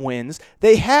right wins.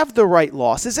 They have the right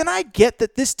losses. And I get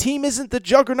that this team isn't the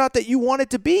juggernaut that you want it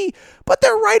to be, but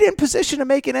they're right in position to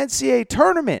make an NCAA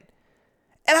tournament.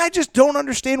 And I just don't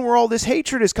understand where all this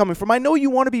hatred is coming from. I know you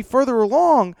want to be further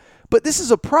along, but this is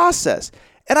a process.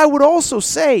 And I would also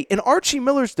say, in Archie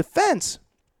Miller's defense,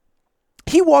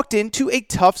 he walked into a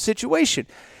tough situation.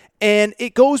 And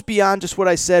it goes beyond just what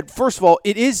I said. First of all,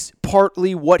 it is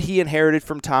partly what he inherited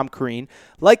from Tom Crean.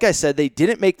 Like I said, they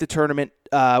didn't make the tournament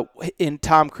in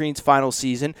Tom Crean's final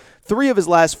season. 3 of his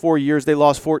last 4 years, they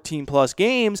lost 14-plus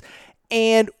games.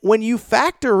 And when you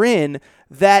factor in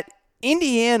that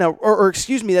Indiana,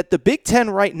 that the Big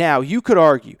Ten right now, you could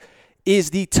argue,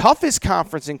 is the toughest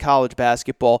conference in college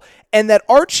basketball, and that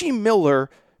Archie Miller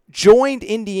joined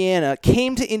Indiana,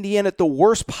 came to Indiana at the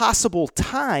worst possible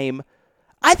time,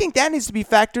 I think that needs to be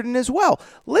factored in as well.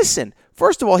 Listen,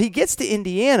 first of all, he gets to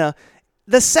Indiana.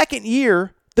 The second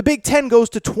year, the Big Ten goes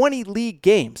to 20 league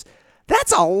games.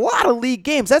 That's a lot of league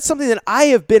games. That's something that I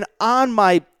have been on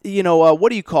my,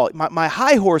 my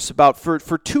high horse about for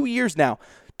 2 years now.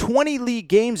 20 league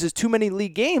games is too many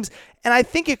league games, and I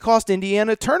think it cost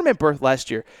Indiana a tournament berth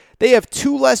last year. They have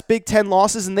 2 less Big Ten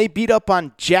losses, and they beat up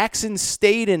on Jackson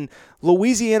State and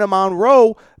Louisiana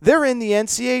Monroe. They're in the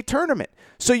NCAA tournament.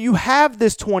 So you have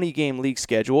this 20-game league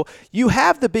schedule. You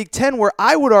have the Big Ten, where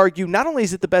I would argue not only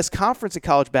is it the best conference in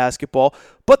college basketball,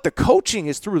 but the coaching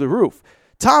is through the roof.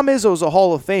 Tom Izzo's a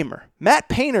Hall of Famer. Matt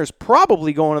Painter's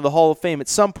probably going to the Hall of Fame at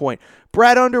some point.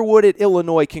 Brad Underwood at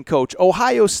Illinois can coach.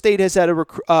 Ohio State has had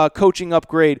a coaching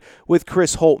upgrade with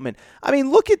Chris Holtmann. I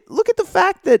mean, look at the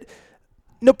fact that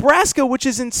Nebraska, which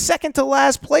is in second to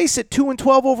last place at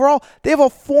 2-12 overall, they have a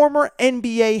former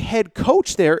NBA head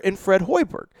coach there in Fred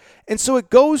Hoiberg. And so it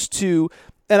goes to,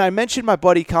 and I mentioned my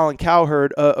buddy Colin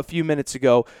Cowherd a few minutes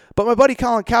ago, but my buddy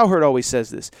Colin Cowherd always says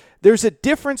this. There's a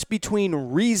difference between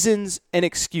reasons and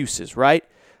excuses, right?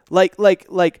 Like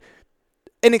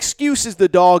an excuse is the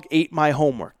dog ate my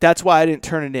homework. That's why I didn't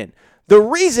turn it in. The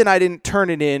reason I didn't turn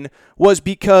it in was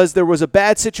because there was a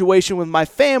bad situation with my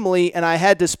family and I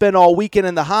had to spend all weekend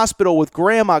in the hospital with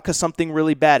grandma because something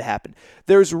really bad happened.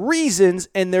 There's reasons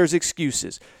and there's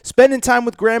excuses. Spending time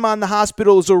with grandma in the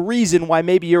hospital is a reason why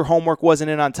maybe your homework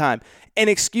wasn't in on time. An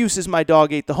excuse is my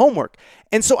dog ate the homework.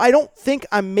 And so I don't think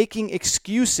I'm making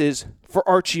excuses for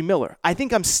Archie Miller. I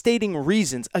think I'm stating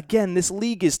reasons. Again, this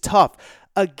league is tough.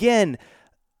 Again,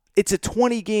 it's a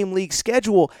 20-game league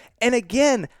schedule. And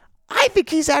again, I think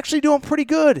he's actually doing pretty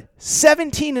good.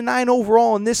 17-9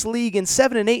 overall in this league and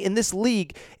 7-8 in this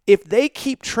league. If they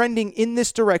keep trending in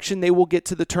this direction, they will get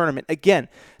to the tournament. Again,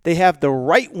 they have the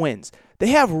right wins. They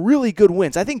have really good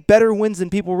wins. I think better wins than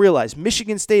people realize.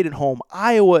 Michigan State at home,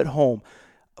 Iowa at home,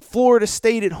 Florida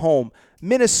State at home,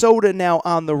 Minnesota now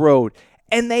on the road.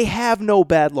 And they have no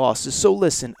bad losses. So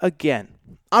listen, again,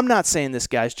 I'm not saying this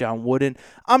guy's John Wooden.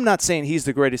 I'm not saying he's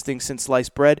the greatest thing since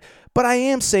sliced bread. But I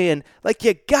am saying,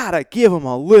 you gotta give him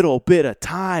a little bit of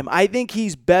time. I think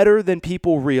he's better than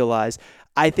people realize.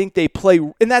 I think they play,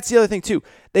 and that's the other thing too.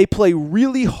 They play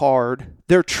really hard.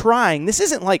 They're trying. This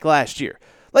isn't like last year.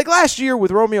 Like last year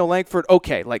with Romeo Langford,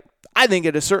 okay, I think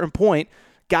at a certain point,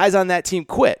 guys on that team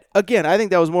quit. Again, I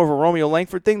think that was more of a Romeo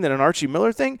Langford thing than an Archie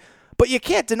Miller thing. But you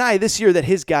can't deny this year that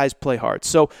his guys play hard.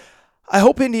 So I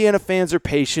hope Indiana fans are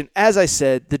patient. As I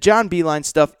said, the John Beilein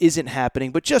stuff isn't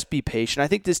happening, but just be patient. I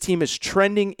think this team is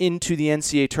trending into the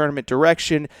NCAA tournament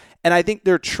direction, and I think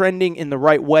they're trending in the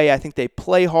right way. I think they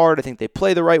play hard. I think they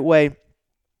play the right way,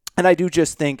 and I do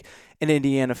just think an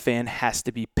Indiana fan has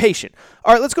to be patient.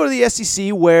 All right, let's go to the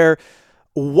SEC, where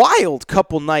wild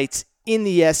couple nights in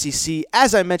the SEC.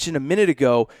 As I mentioned a minute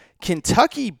ago,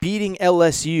 Kentucky beating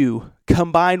LSU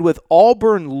combined with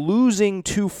Auburn losing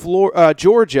to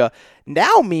Georgia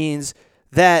now means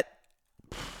that,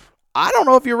 I don't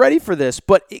know if you're ready for this,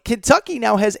 but Kentucky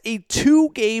now has a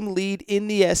 2-game lead in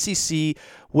the SEC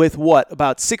with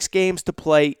about 6 games to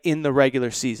play in the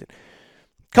regular season.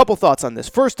 Couple thoughts on this.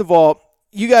 First of all,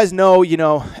 you guys know,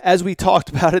 as we talked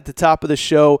about at the top of the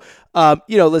show,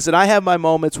 listen, I have my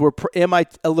moments where am I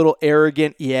a little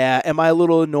arrogant? Yeah. Am I a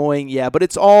little annoying? Yeah. But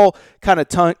it's all kind of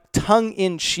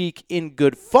tongue-in-cheek in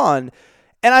good fun.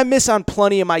 And I miss on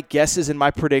plenty of my guesses and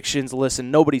my predictions.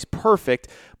 Listen, nobody's perfect.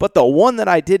 But the one that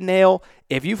I did nail,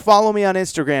 if you follow me on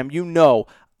Instagram, you know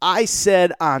I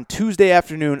said on Tuesday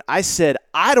afternoon, I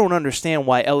don't understand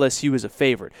why LSU is a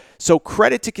favorite. So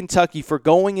credit to Kentucky for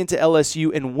going into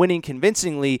LSU and winning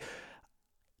convincingly.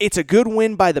 It's a good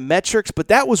win by the metrics, but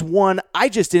that was one I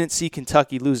just didn't see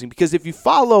Kentucky losing. Because if you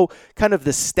follow kind of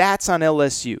the stats on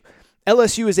LSU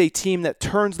is a team that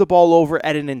turns the ball over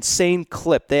at an insane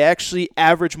clip. They actually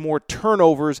average more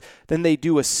turnovers than they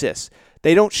do assists.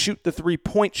 They don't shoot the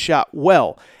three-point shot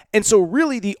well. And so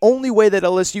really the only way that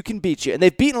LSU can beat you, and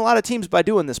they've beaten a lot of teams by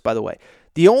doing this, by the way,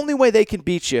 the only way they can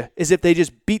beat you is if they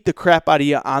just beat the crap out of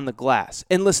you on the glass.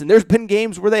 And listen, there's been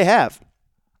games where they have.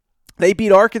 They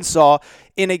beat Arkansas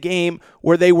in a game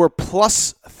where they were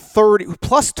plus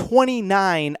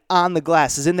 29 on the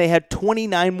glass, as in they had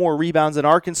 29 more rebounds than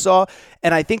Arkansas,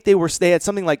 and I think they had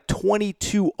something like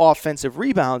 22 offensive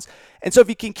rebounds. And so if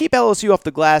you can keep LSU off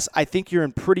the glass, I think you're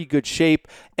in pretty good shape.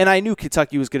 And I knew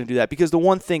Kentucky was going to do that because the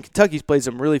one thing, Kentucky's played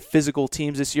some really physical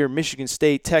teams this year, Michigan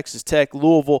State, Texas Tech,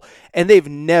 Louisville, and they've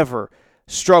never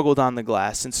struggled on the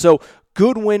glass. And so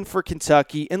good win for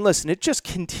Kentucky. And listen, it just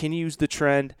continues the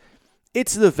trend.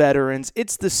 It's the veterans.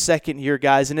 It's the second-year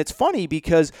guys. And it's funny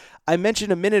because I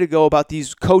mentioned a minute ago about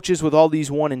these coaches with all these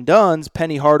one-and-dones.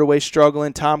 Penny Hardaway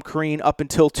struggling. Tom Crean up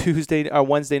until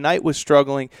Wednesday night was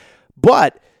struggling.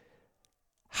 But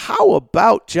how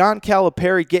about John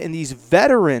Calipari getting these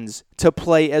veterans to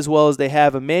play as well as they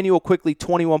have? Emmanuel Quickley,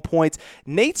 21 points.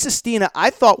 Nate Sestina, I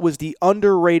thought, was the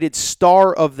underrated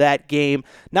star of that game.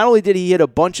 Not only did he hit a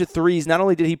bunch of threes, not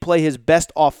only did he play his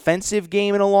best offensive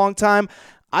game in a long time,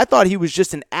 I thought he was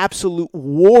just an absolute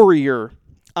warrior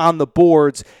on the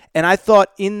boards. And I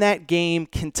thought in that game,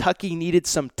 Kentucky needed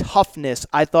some toughness.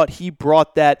 I thought he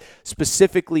brought that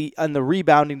specifically in the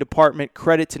rebounding department.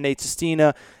 Credit to Nate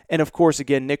Sestina. And, of course,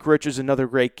 again, Nick Richards, another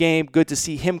great game. Good to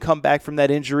see him come back from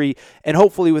that injury. And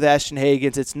hopefully with Ashton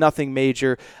Hagans, it's nothing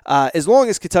major. As long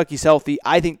as Kentucky's healthy,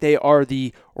 I think they are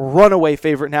the runaway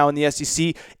favorite now in the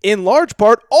SEC, in large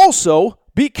part also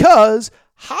because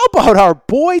how about our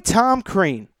boy Tom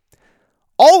Crean?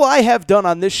 all I have done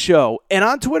on this show, and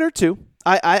on Twitter too,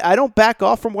 I don't back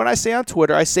off from what I say on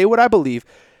Twitter. I say what I believe,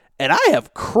 and I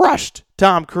have crushed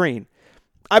Tom Crean.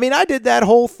 I mean, I did that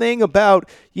whole thing about,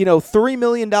 $3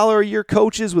 million a year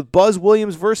coaches with Buzz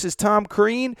Williams versus Tom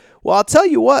Crean. Well, I'll tell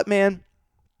you what, man.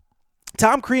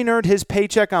 Tom Crean earned his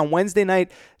paycheck on Wednesday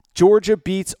night. Georgia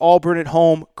beats Auburn at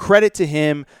home. Credit to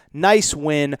him. Nice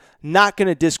win. Not going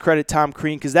to discredit Tom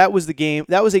Crean because that was the game.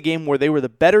 That was a game where they were the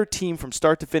better team from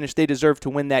start to finish. They deserved to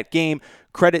win that game.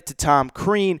 Credit to Tom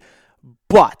Crean.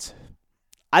 But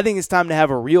I think it's time to have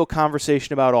a real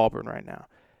conversation about Auburn right now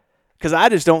because I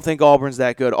just don't think Auburn's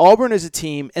that good. Auburn is a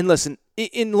team, and listen,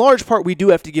 in large part, we do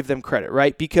have to give them credit,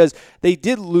 right? Because they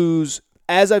did lose,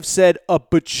 as I've said a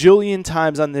bajillion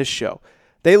times on this show.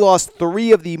 They lost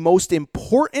 3 of the most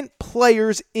important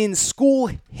players in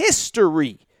school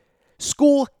history.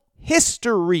 School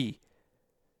history.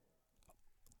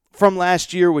 From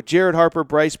last year with Jared Harper,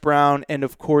 Bryce Brown, and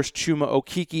of course Chuma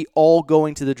Okeke all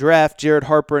going to the draft. Jared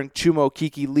Harper and Chuma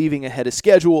Okeke leaving ahead of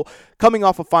schedule, coming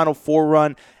off a Final Four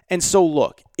run. And so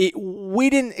look, we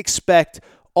didn't expect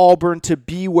Auburn to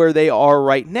be where they are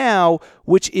right now,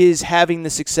 which is having the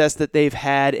success that they've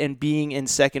had and being in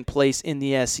second place in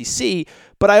the SEC.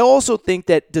 But I also think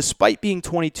that despite being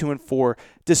 22-4,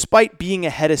 despite being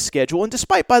ahead of schedule, and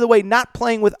despite, by the way, not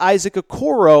playing with Isaac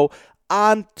Okoro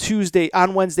on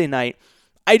Wednesday night,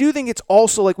 I do think it's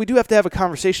also we do have to have a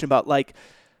conversation about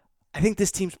I think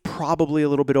this team's probably a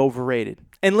little bit overrated.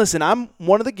 And listen, I'm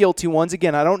one of the guilty ones.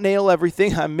 Again, I don't nail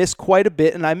everything. I miss quite a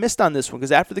bit, and I missed on this one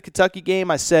because after the Kentucky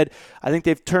game, I said, I think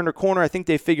they've turned a corner. I think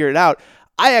they've figured it out.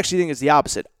 I actually think it's the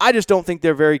opposite. I just don't think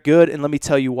they're very good, and let me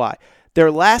tell you why. Their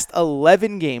last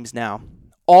 11 games now,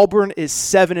 Auburn is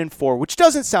 7-4, which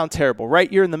doesn't sound terrible,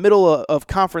 right? You're in the middle of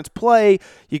conference play.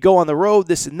 You go on the road,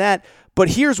 this and that. But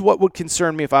here's what would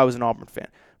concern me if I was an Auburn fan.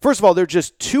 First of all, they're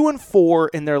just 2-4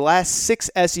 in their last 6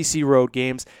 SEC road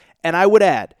games. And I would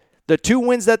add, the 2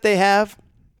 wins that they have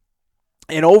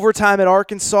in overtime at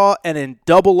Arkansas and in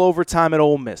double overtime at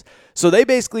Ole Miss. So they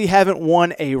basically haven't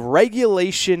won a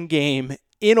regulation game,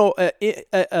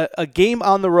 a game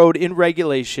on the road in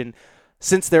regulation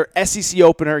since their SEC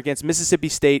opener against Mississippi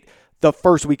State the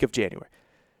first week of January.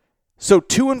 So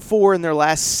 2-4 in their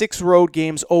last 6 road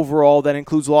games overall. That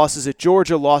includes losses at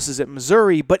Georgia, losses at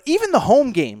Missouri. But even the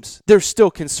home games, they're still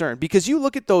concerned because you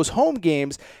look at those home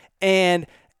games, and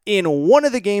in one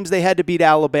of the games they had to beat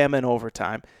Alabama in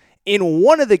overtime. In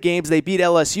one of the games they beat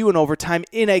LSU in overtime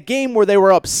in a game where they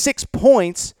were up 6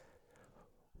 points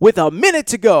with a minute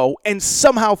to go and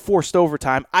somehow forced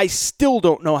overtime. I still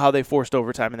don't know how they forced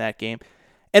overtime in that game.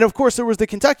 And, of course, there was the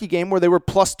Kentucky game where they were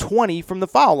plus 20 from the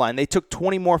foul line. They took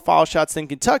 20 more foul shots than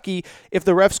Kentucky. If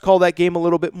the refs call that game a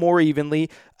little bit more evenly,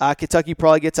 Kentucky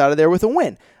probably gets out of there with a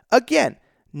win. Again,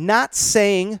 not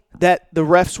saying that the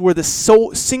refs were the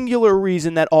singular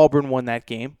reason that Auburn won that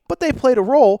game, but they played a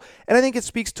role, and I think it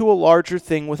speaks to a larger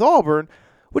thing with Auburn,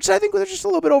 which I think they're just a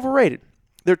little bit overrated.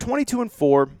 They're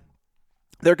 22-4.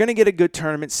 They're going to get a good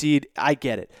tournament seed. I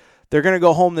get it. They're going to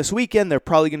go home this weekend. They're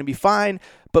probably going to be fine.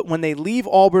 But when they leave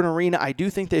Auburn Arena, I do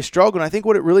think they struggle. And I think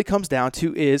what it really comes down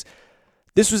to is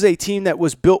this was a team that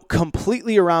was built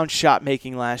completely around shot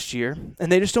making last year,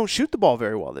 and they just don't shoot the ball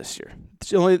very well this year.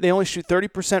 They only shoot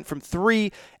 30% from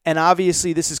 3, and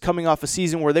obviously this is coming off a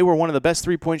season where they were one of the best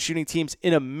three-point shooting teams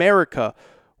in America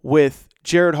with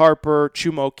Jared Harper,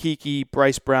 Chuma Okeke,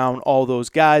 Bryce Brown, all those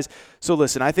guys. So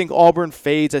listen, I think Auburn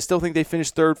fades. I still think they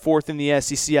finished 3rd, 4th in the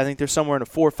SEC. I think they're somewhere in a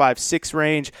 4, 5, 6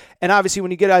 range. And obviously when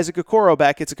you get Isaac Okoro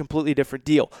back, it's a completely different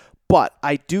deal. But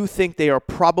I do think they are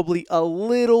probably a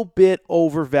little bit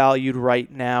overvalued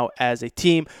right now as a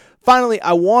team. Finally,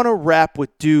 I want to wrap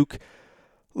with Duke.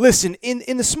 Listen,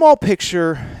 in the small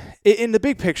picture, in the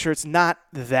big picture, it's not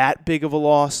that big of a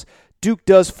loss. Duke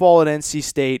does fall at NC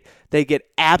State. They get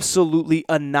absolutely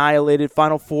annihilated.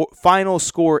 Final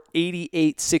score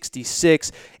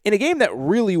 88-66 in a game that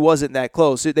really wasn't that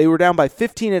close. They were down by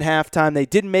 15 at halftime. They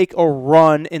did make a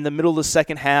run in the middle of the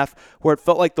second half where it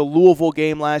felt like the Louisville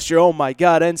game last year. Oh my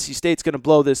God, NC State's going to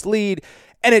blow this lead.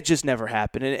 And it just never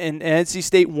happened. And NC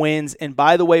State wins. And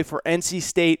by the way, for NC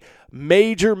State,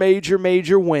 major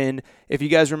win. If you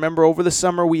guys remember over the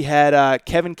summer, we had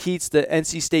Kevin Keats, the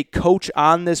NC State coach,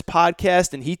 on this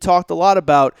podcast. And he talked a lot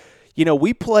about,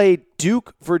 we played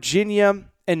Duke, Virginia,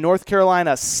 and North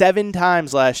Carolina 7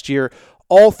 times last year.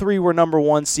 All 3 were number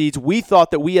 1 seeds. We thought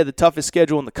that we had the toughest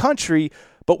schedule in the country,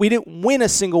 but we didn't win a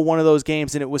single one of those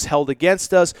games, and it was held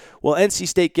against us. Well, NC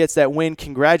State gets that win.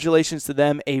 Congratulations to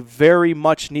them. A very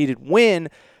much-needed win.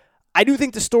 I do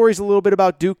think the story's a little bit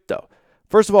about Duke, though.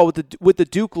 First of all, with the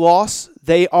Duke loss,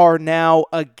 they are now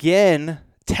again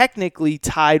technically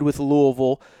tied with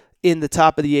Louisville in the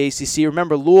top of the ACC.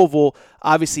 Remember, Louisville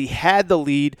obviously had the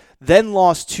lead, then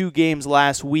lost 2 games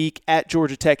last week at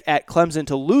Georgia Tech, at Clemson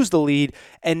to lose the lead,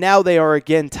 and now they are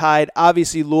again tied.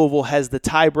 Obviously, Louisville has the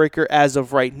tiebreaker as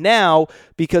of right now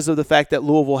because of the fact that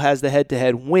Louisville has the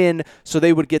head-to-head win, so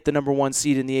they would get the number 1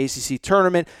 seed in the ACC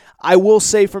tournament. I will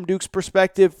say from Duke's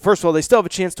perspective, first of all, they still have a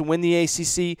chance to win the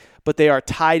ACC, but they are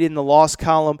tied in the loss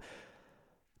column.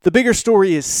 The bigger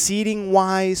story is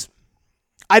seeding-wise.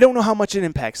 I don't know how much it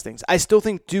impacts things. I still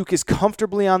think Duke is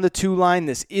comfortably on the 2 line.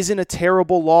 This isn't a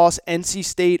terrible loss. NC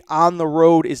State on the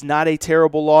road is not a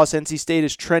terrible loss. NC State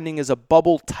is trending as a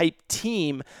bubble-type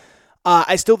team.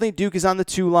 I still think Duke is on the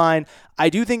 2 line. I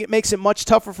do think it makes it much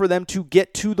tougher for them to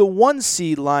get to the 1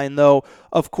 seed line, though.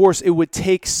 Of course, it would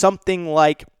take something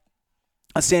like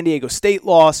a San Diego State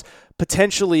loss,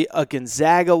 potentially a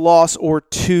Gonzaga loss or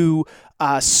 2.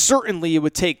 Certainly, it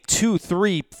would take 2,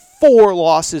 3, 4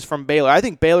 losses from Baylor. I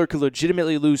think Baylor could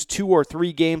legitimately lose 2 or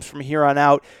 3 games from here on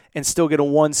out and still get a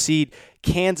 1 seed.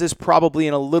 Kansas probably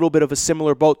in a little bit of a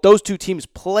similar boat. Those 2 teams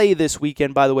play this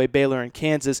weekend, by the way, Baylor and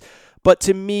Kansas. But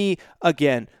to me,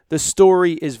 again, the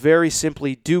story is very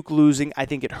simply Duke losing. I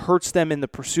think it hurts them in the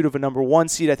pursuit of a number 1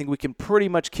 seed. I think we can pretty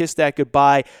much kiss that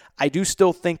goodbye. I do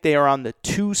still think they are on the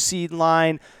 2 seed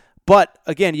line. But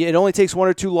again, it only takes 1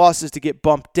 or 2 losses to get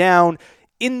bumped down.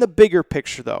 In the bigger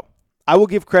picture, though, I will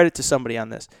give credit to somebody on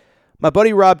this. My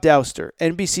buddy Rob Douster,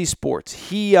 NBC Sports.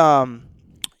 He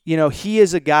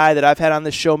is a guy that I've had on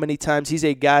this show many times. He's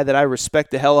a guy that I respect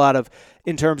the hell out of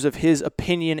in terms of his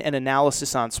opinion and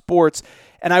analysis on sports.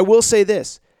 And I will say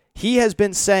this. He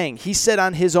said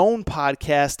on his own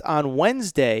podcast on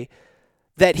Wednesday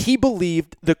that he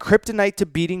believed the kryptonite to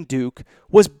beating Duke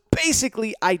was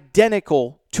basically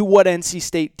identical to what NC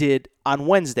State did on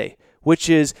Wednesday, which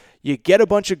is you get a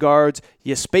bunch of guards,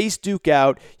 you space Duke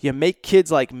out, you make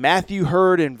kids like Matthew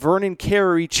Hurd and Vernon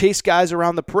Carey chase guys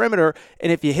around the perimeter,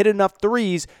 and if you hit enough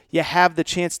threes, you have the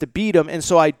chance to beat them. And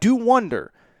so I do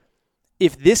wonder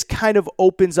if this kind of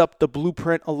opens up the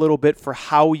blueprint a little bit for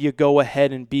how you go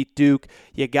ahead and beat Duke.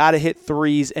 You got to hit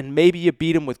threes, and maybe you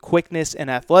beat them with quickness and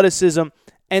athleticism.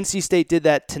 NC State did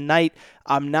that tonight.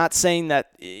 I'm not saying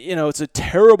that, it's a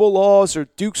terrible loss or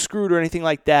Duke screwed or anything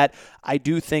like that. I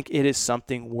do think it is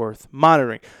something worth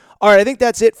monitoring. All right, I think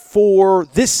that's it for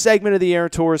this segment of the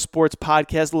Aaron Torres Sports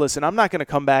Podcast. Listen, I'm not going to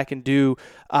come back and do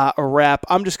a wrap.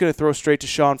 I'm just going to throw straight to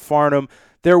Sean Farnham.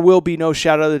 There will be no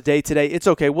shout-out of the day today. It's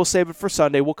okay. We'll save it for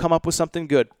Sunday. We'll come up with something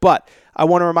good. But I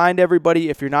want to remind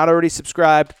everybody, if you're not already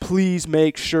subscribed, please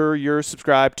make sure you're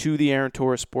subscribed to the Aaron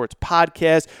Torres Sports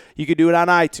Podcast. You can do it on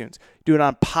iTunes. Do it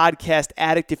on Podcast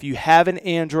Addict. If you have an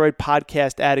Android,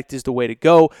 Podcast Addict is the way to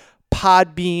go.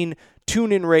 Podbean,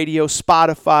 TuneIn Radio,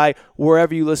 Spotify,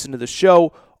 wherever you listen to the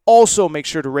show. Also, make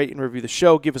sure to rate and review the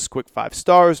show. Give us a quick 5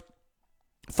 stars.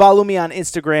 Follow me on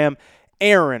Instagram,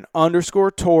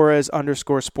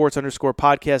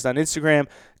 Aaron_Torres_sports_podcast on Instagram.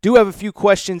 Do have a few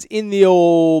questions in the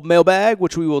old mailbag,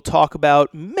 which we will talk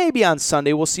about maybe on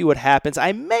Sunday. We'll see what happens.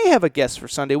 I may have a guest for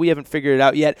Sunday. We haven't figured it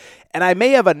out yet. And I may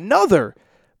have another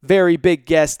very big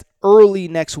guest early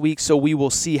next week, so we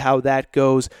will see how that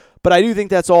goes. But I do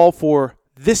think that's all for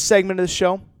this segment of the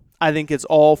show. I think it's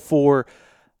all for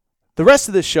the rest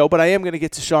of the show, but I am going to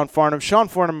get to Sean Farnham. Sean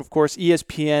Farnham, of course,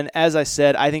 ESPN. As I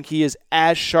said, I think he is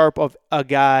as sharp of a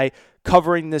guy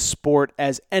covering this sport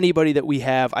as anybody that we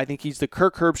have. I think he's the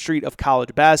Kirk Herbstreit of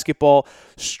college basketball.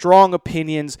 Strong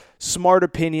opinions, smart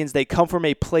opinions. They come from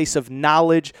a place of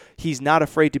knowledge. He's not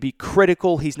afraid to be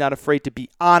critical. He's not afraid to be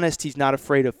honest. He's not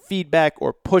afraid of feedback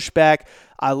or pushback.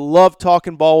 I love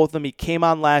talking ball with him. He came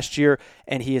on last year,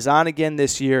 and he is on again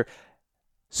this year.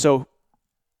 So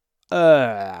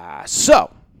I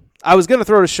was going to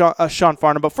throw to Sean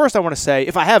Farnham, but first I want to say,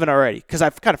 if I haven't already, because I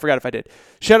kind of forgot if I did,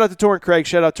 shout out to Torrent Craig,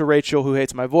 shout out to Rachel, who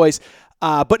hates my voice.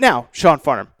 But now, Sean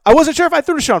Farnham. I wasn't sure if I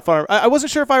threw to Sean Farnham. I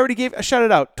wasn't sure if I already gave a shout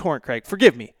out, Torrent Craig.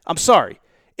 Forgive me. I'm sorry.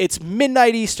 It's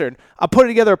midnight Eastern. I'm putting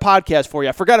together a podcast for you.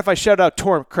 I forgot if I shouted out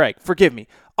Torrent Craig. Forgive me.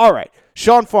 All right.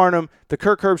 Sean Farnham, the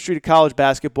Kirk Herbstreit of college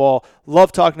basketball.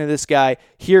 Love talking to this guy.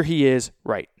 Here he is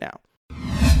right now.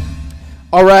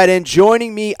 All right, and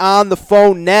joining me on the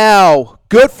phone now,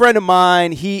 good friend of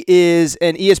mine. He is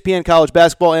an ESPN college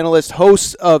basketball analyst,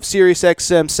 host of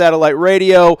SiriusXM Satellite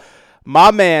Radio.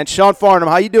 My man, Sean Farnham,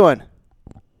 how you doing?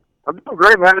 I'm doing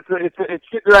great, man. It's getting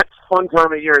to that fun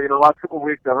time of year. Last couple of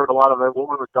weeks I heard a lot of it. What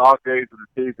were the dog days of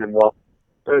the season? Well,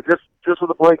 just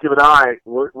with a blink of an eye,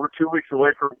 we're 2 weeks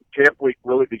away from camp week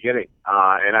really beginning,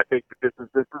 and I think that this is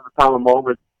the time of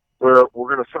moment where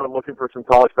we're going to start looking for some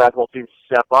college basketball teams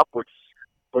to step up, which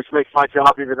makes my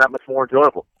job even that much more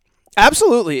enjoyable.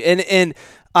 Absolutely. And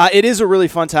it is a really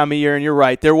fun time of year, and you're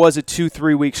right. There was a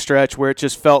 2-3 week stretch where it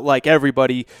just felt like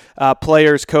everybody,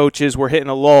 players, coaches, were hitting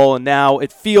a lull, and now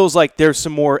it feels like there's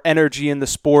some more energy in the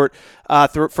sport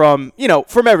from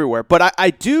everywhere. But I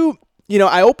do,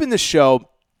 I opened the show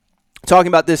talking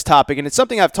about this topic, and it's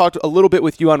something I've talked a little bit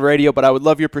with you on radio, but I would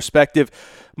love your perspective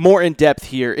more in depth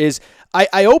here, is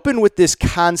I open with this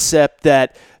concept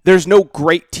that there's no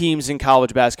great teams in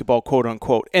college basketball, quote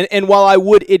unquote. And while I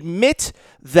would admit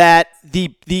that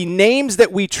the names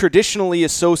that we traditionally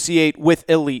associate with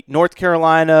elite, North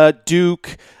Carolina,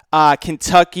 Duke,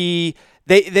 Kentucky,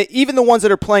 they even the ones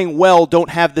that are playing well don't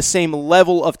have the same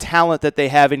level of talent that they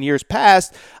have in years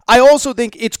past. I also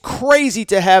think it's crazy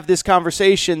to have this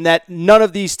conversation that none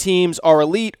of these teams are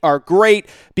elite, are great,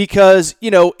 because,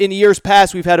 in years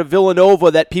past, we've had a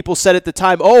Villanova that people said at the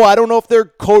time, I don't know if they're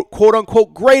quote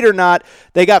unquote great or not.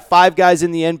 They got 5 guys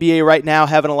in the NBA right now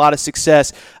having a lot of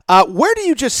success. Where do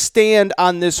you just stand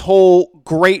on this whole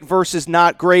great versus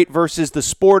not great versus the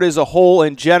sport as a whole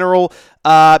in general?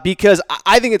 Because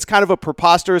I think it's kind of a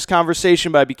preposterous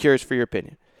conversation, but I'd be curious for your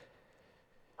opinion.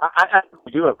 I think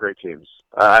we do have great teams.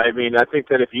 I think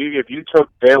that if you took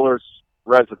Baylor's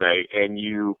resume and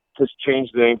you just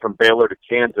changed the name from Baylor to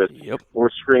Kansas, yep, we're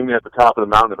screaming at the top of the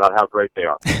mountain about how great they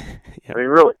are. Yep.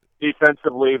 Really,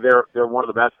 defensively, they're one of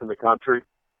the best in the country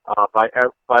by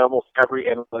almost every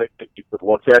analytic that you could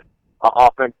look at.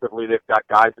 Offensively, they've got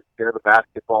guys that share the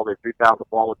basketball. They rebound the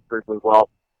ball extremely well.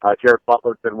 Jared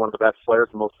Butler's been one of the best players,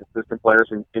 the most consistent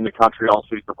players in the country all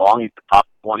season long. He's the top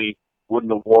 20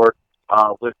 Wooden Award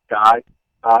list guy.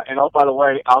 And by the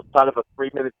way, outside of a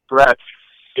 3-minute stretch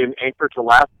in Anchorage,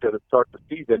 Alaska to start the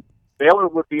season, Baylor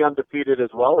would be undefeated as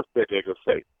well as San Diego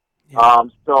State. Yeah.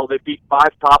 So they beat 5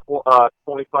 top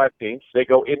 25 teams. They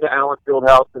go into Allen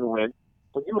Fieldhouse and win.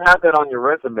 When you have that on your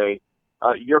resume,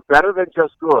 you're better than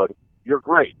just good. You're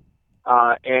great.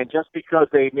 And just because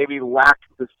they maybe lack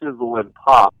the sizzle and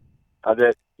pop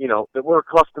that we're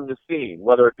accustomed to seeing,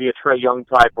 whether it be a Trae Young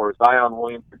type or a Zion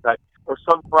Williamson type or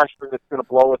some freshman that's going to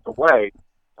blow us away,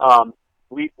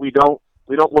 we don't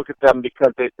look at them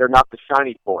because they're not the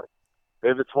shiny toy.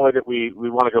 They're the toy that we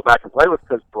want to go back and play with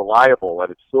because it's reliable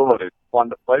and it's good and it's fun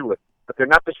to play with. But they're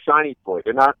not the shiny toy.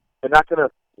 They're not going to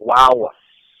wow us.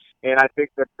 And I think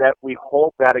that we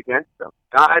hold that against them.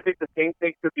 Now, I think the same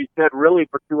thing could be said really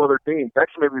for 2 other teams,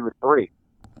 actually maybe with 3.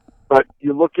 But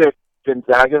you look at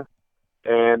Gonzaga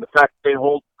and the fact that they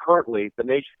hold currently the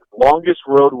nation's longest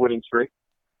road winning streak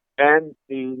and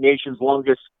the nation's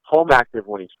longest home active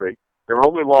winning streak. Their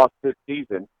only loss this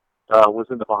season was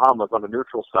in the Bahamas on a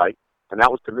neutral site, and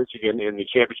that was to Michigan in the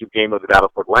championship game of the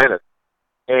Battle-Fort Atlantis.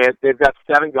 And they've got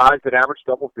 7 guys that average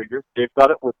double figures. They've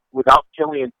done it without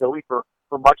Killian Tilly for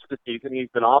much of the season. He's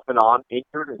been off and on,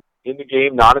 injured and in the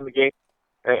game, not in the game.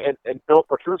 And Philip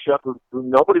Petrushuk, who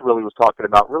nobody really was talking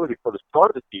about really before the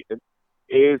start of the season,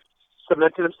 is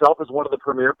cemented himself as one of the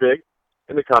premier bigs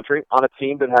in the country on a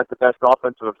team that has the best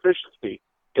offensive efficiency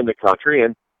in the country.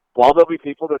 And while there'll be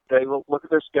people that say, well, look at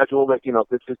their schedule, that,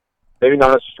 this is maybe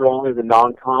not as strong as a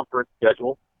non-conference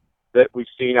schedule that we've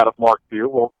seen out of Mark Few.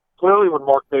 Well, clearly when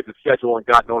Mark made the schedule and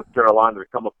got North Carolina to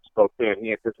come up to Spokane,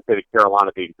 he anticipated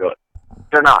Carolina being good.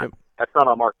 They're not. That's not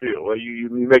on Mark Few. Well, you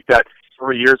make that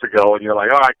 3 years ago, and you're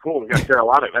like, all right, cool, we got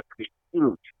Carolina. That's going to be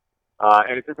huge.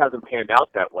 And it just hasn't panned out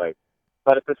that way.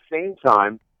 But at the same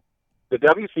time, the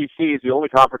WCC is the only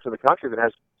conference in the country that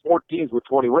has 4 teams with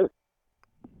 20 wins.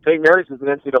 St. Mary's is an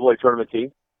NCAA tournament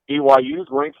team. BYU's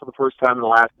ranked for the first time in the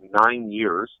last 9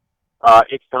 years.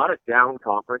 It's not a down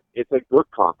conference. It's a good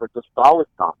conference, a solid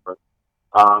conference.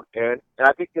 And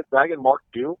I think Gonzaga and Mark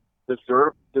Few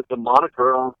deserve the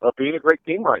moniker of being a great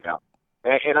team right now.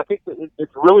 And I think that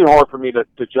it's really hard for me to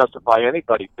justify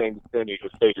anybody saying that San Diego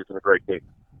State isn't a great team.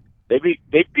 They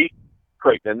beat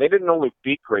Creighton, and they didn't only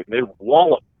beat Creighton, they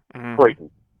walloped Creighton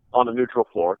on a neutral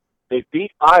floor. They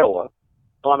beat Iowa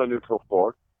on a neutral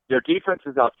floor. Their defense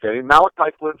is outstanding.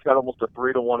 Malachi Flynn's got almost a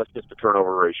 3-to-1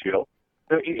 assist-to-turnover ratio.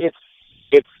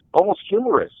 It's almost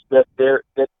humorous that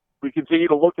we continue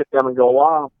to look at them and go,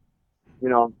 wow,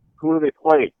 who do they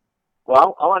play?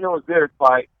 Well, all I know is theirs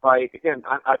by again,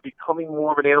 I'm becoming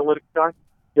more of an analytics guy.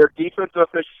 Their defensive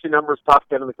efficiency numbers top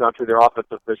 10 in the country. Their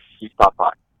offensive efficiency is top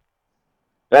 5.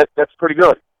 That's pretty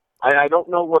good. I don't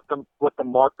know what the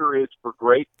marker is for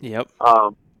great. Yep.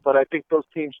 But I think those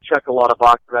teams check a lot of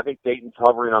boxes. I think Dayton's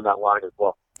hovering on that line as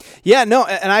well. Yeah, no,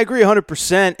 and I agree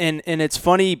 100%. And it's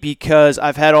funny because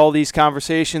I've had all these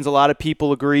conversations. A lot of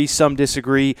people agree, some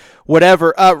disagree,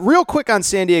 whatever. Real quick on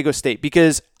San Diego State,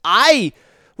 because I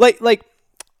like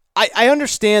I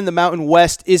understand the Mountain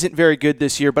West isn't very good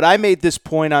this year, but I made this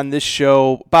point on this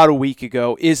show about a week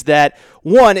ago, is that,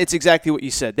 one, it's exactly what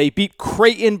you said. They beat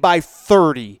Creighton by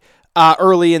 30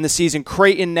 early in the season.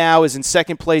 Creighton now is in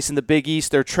second place in the Big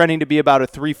East. They're trending to be about a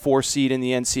 3-4 seed in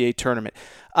the NCAA tournament.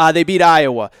 They beat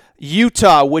Iowa.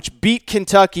 Utah, which beat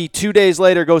Kentucky 2 days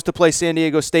later, goes to play San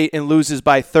Diego State and loses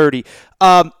by 30.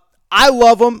 I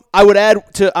love them. I would add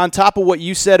on top of what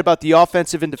you said about the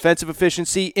offensive and defensive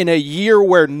efficiency, in a year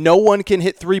where no one can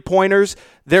hit three-pointers,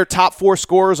 their top 4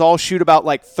 scorers all shoot about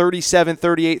like 37,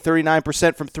 38,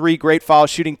 39% from three. Great foul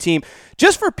shooting team.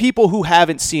 Just for people who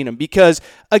haven't seen them, because,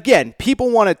 again, people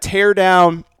want to tear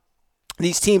down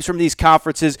these teams from these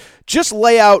conferences. Just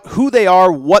lay out who they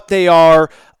are, what they are.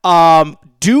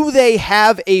 Do they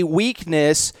have a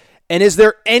weakness? And is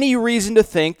there any reason to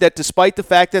think that, despite the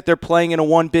fact that they're playing in a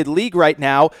one-bid league right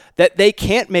now, that they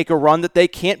can't make a run, that they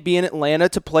can't be in Atlanta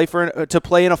to play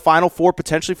in a Final Four,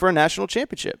 potentially for a national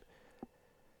championship?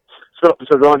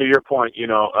 So going to your point,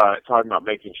 talking about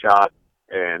making shots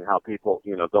and how people,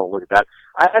 don't look at that.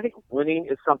 I think winning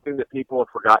is something that people have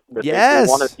forgotten. That yes.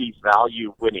 They want to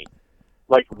devalue winning.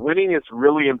 Like, winning is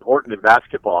really important in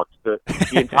basketball. It's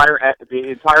the entire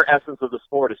essence of the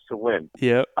sport is to win.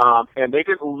 Yep. And they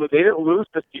didn't lose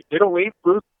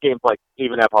games like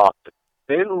Stephen F. Austin.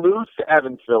 They didn't lose to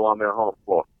Evansville on their home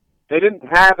floor. They didn't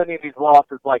have any of these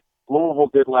losses like Louisville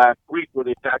did last week, where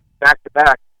they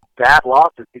back-to-back bad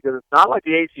losses, because it's not like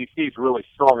the ACC is really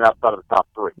strong outside of the top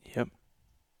 3. Yep.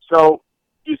 So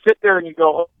you sit there and you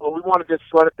go, "Oh, we want to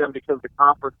discredit them because of the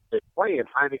conference they play in."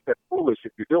 I think that's foolish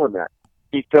if you're doing that,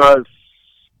 because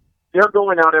they're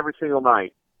going out every single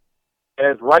night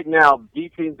as, right now, the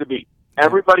team to beat.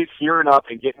 Everybody's hearing up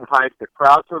and getting hyped. The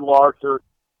crowds are larger.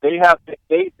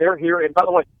 They're here. And by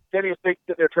the way, San Diego State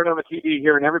sitting there turning on the TV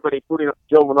here, and everybody, including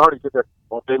Joe Lunardi, sit there.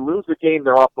 Well, if they lose the game,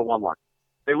 they're off the one line.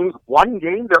 They lose one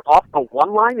game, they're off the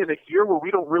one line in a year where we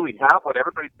don't really have what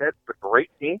everybody said is a great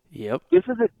team. Yep. This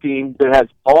is a team that has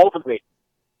all the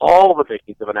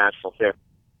makings of a national champion.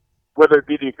 Whether it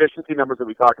be the efficiency numbers that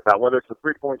we talked about, whether it's the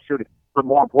three-point shooting, but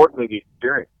more importantly, the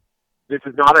experience. This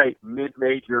is not a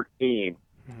mid-major team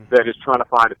that is trying to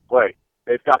find its way.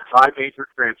 They've got high-major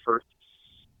transfers,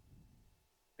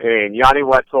 and Yanni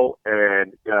Wetzel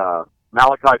and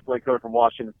Malachi Flake from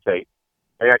Washington State.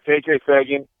 They got KJ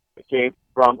Fagan, that came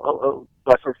from a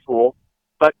lesser school,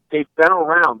 but they've been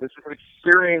around. This is an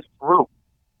experienced group,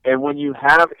 and when you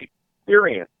have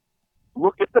experience,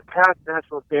 look at the past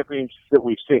national championships that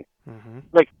we've seen. Mm-hmm.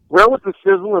 Like, where was the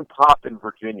sizzle and pop in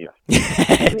Virginia?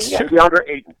 DeAndre Hunter.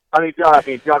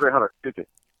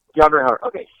 DeAndre Hunter.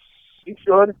 Okay, he's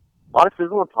good. A lot of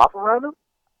sizzle and pop around him.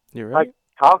 You're right. Like,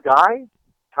 Kyle Guy,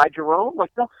 Ty Jerome.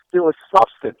 Like, no, there was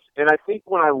substance. And I think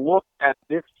when I look at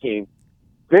this team,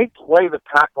 they play the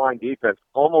pack line defense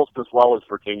almost as well as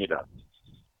Virginia does.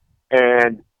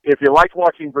 And if you liked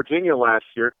watching Virginia last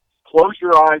year, close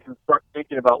your eyes and start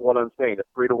thinking about what I'm saying. A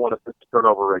 3-to-1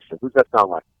 assist-to-turnover ratio. Who's that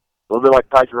sound like? A little bit like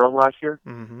Ty Jerome last year?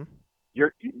 Mm-hmm.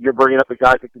 You're bringing up the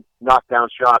guys that can knock down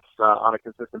shots on a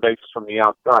consistent basis from the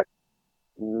outside.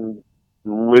 Isn't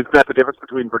that the difference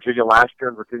between Virginia last year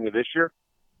and Virginia this year?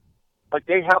 Like,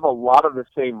 they have a lot of the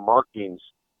same markings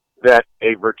that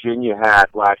a Virginia had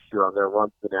last year on their run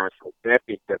to the national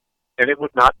championship. And it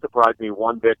would not surprise me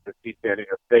one bit to see San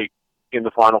Diego State in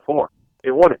the Final Four.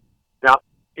 It wouldn't. Now,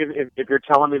 if you're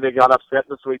telling me they got upset in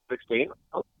the Sweet 16,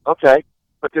 okay.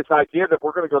 But this idea that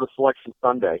we're going to go to Selection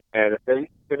Sunday, and if they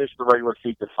finish the regular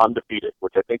season undefeated,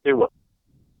 which I think they will,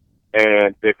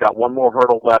 and they've got one more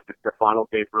hurdle left, it's their final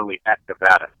game really at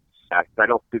Nevada. I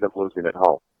don't see them losing at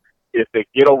home. If they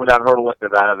get over that hurdle at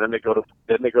Nevada, then they go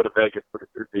to Vegas for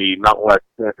the Mountain West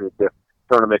Championship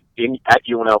tournament at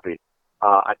UNLV.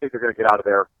 I think they're going to get out of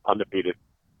there undefeated.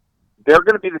 They're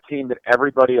going to be the team that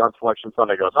everybody on Selection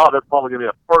Sunday goes, oh, they're probably going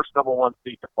to be the first number 1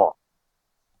 seed to fall.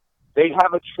 They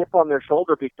have a chip on their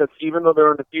shoulder because even though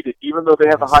they're undefeated, even though they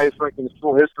have the highest ranking in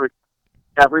school history,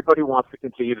 everybody wants to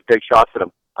continue to take shots at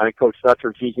them. I think Coach Sutter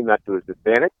is using that to his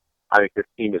advantage. I think this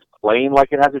team is playing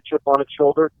like it has a chip on its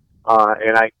shoulder.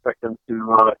 And I expect them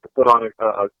to put on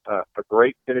a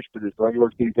great finish to this regular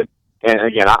season. And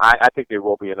again, I think they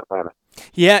will be in Atlanta.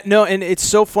 Yeah, no, and it's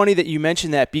so funny that you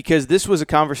mentioned that, because this was a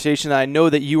conversation that I know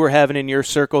that you were having in your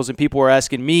circles, and people were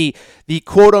asking me the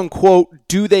quote-unquote,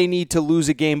 do they need to lose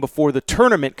a game before the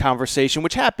tournament conversation,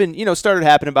 which happened, started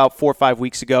happening about 4 or 5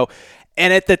 weeks ago.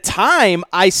 And at the time,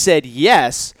 I said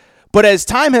yes, But as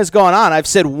time has gone on, I've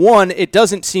said, one, it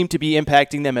doesn't seem to be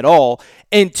impacting them at all.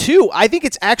 And two, I think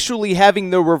it's actually having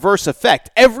the reverse effect.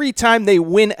 Every time they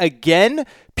win again,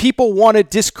 people want to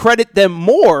discredit them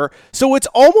more. So it's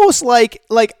almost like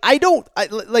I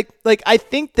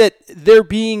think that they're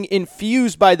being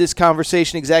infused by this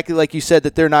conversation, exactly like you said,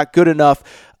 that they're not good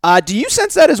enough. Do you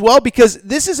sense that as well? Because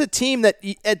this is a team that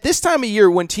at this time of year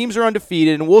when teams are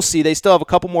undefeated, and we'll see, they still have a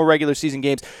couple more regular season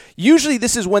games, usually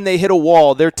this is when they hit a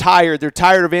wall. They're tired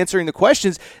of answering the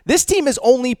questions. This team is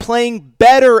only playing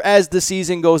better as the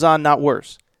season goes on, not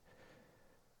worse.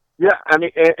 Yeah, I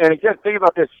mean, and again, think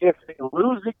about this. If they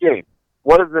lose the game,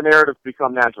 what does the narrative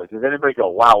become naturally? Does anybody go,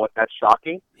 wow, that's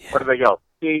shocking? Yeah. Or do they go,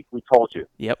 see, we told you?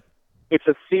 Yep. It's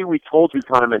a see, we told you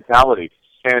kind of mentality.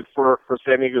 And for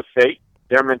San Diego State,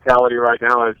 their mentality right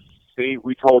now is, see,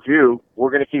 we told you, we're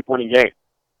going to keep winning games.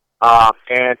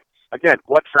 And again,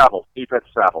 what travels? Defense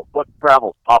travels. What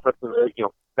travels? Offensive,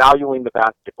 valuing the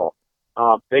basketball.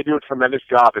 They do a tremendous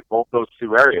job in both those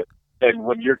two areas. And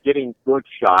when you're getting good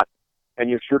shots and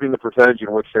you're shooting the percentage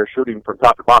in which they're shooting from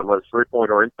top to bottom, whether it's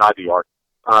 3-point or inside the arc,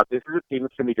 this is a team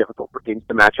that's going to be difficult for teams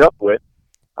to match up with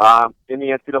in the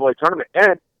NCAA tournament.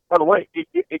 And by the way,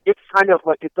 it's kind of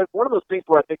like, it's like one of those things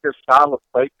where I think their style of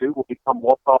play, too, will become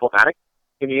more problematic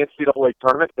in the NCAA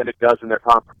tournament than it does in their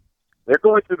conference. They're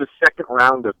going through the second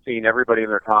round of seeing everybody in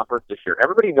their conference this year.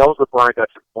 Everybody knows what Brian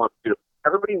Dutcher wants to do.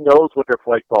 Everybody knows what their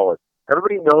play call is.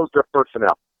 Everybody knows their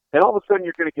personnel. And all of a sudden,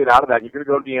 you're going to get out of that, and you're going to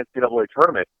go to the NCAA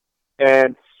tournament.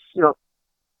 And,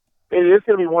 it is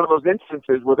going to be one of those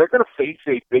instances where they're going to face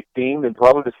a big team in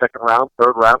probably the second round,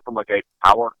 third round from like a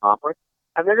power conference.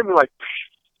 And they're going to be like,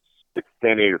 it's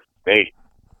San Diego State.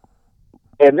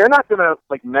 And they're not going to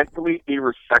like mentally be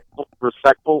respectful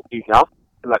enough,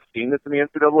 because I've seen this in the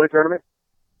NCAA tournament,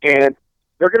 and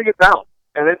they're going to get down.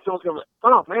 And then someone's going to be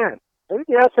like, oh, man, maybe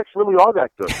the Aztecs really are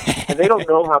that good. And they don't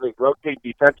know how they rotate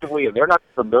defensively, and they're not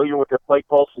familiar with their play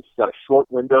calls, so you've got a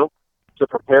short window to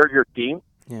prepare your team.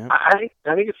 Yeah. I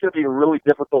think it's going to be a really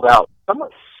difficult out.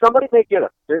 Somebody may get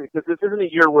it, because this isn't a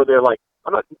year where they're like,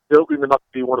 I'm not building them up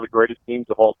to be one of the greatest teams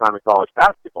of all time in college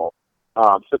basketball.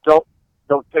 So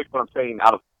don't take what I'm saying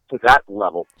out of to that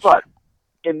level. But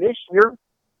in this year,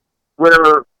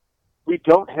 where we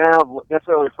don't have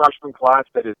necessarily a freshman class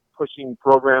that is pushing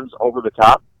programs over the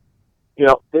top,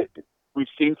 we've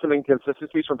seen some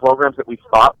inconsistencies from programs that we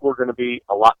thought were going to be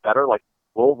a lot better, like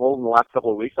Louisville in the last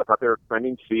couple of weeks. I thought they were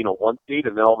trending to be in a 1 seed,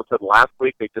 and then all of a sudden last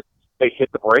week they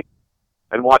hit the brake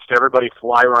and watched everybody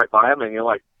fly right by them, and you're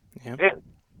like, man,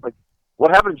 like,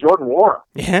 what happened to Jordan Nwora?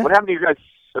 Yeah. What happened to your guys'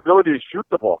 ability to shoot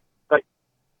the ball? Like,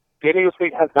 San Diego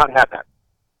State has not had that.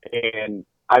 And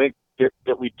I think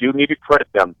that we do need to credit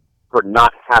them for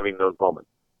not having those moments.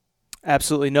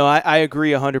 Absolutely. No, I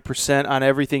agree 100% on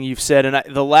everything you've said.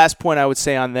 And the last point I would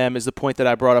say on them is the point that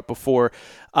I brought up before.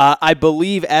 I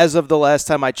believe as of the last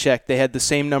time I checked, they had the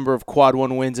same number of Quad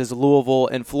 1 wins as Louisville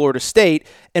and Florida State.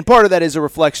 And part of that is a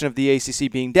reflection of the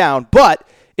ACC being down. But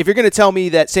if you're going to tell me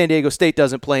that San Diego State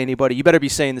doesn't play anybody, you better be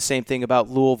saying the same thing about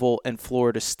Louisville and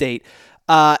Florida State.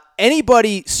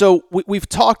 So we've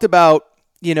talked about,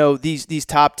 these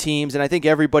top teams, and I think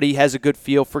everybody has a good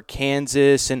feel for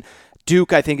Kansas, and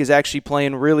Duke, I think, is actually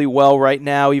playing really well right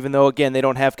now, even though, again, they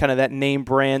don't have kind of that name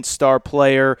brand star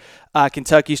player.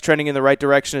 Kentucky's trending in the right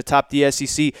direction atop the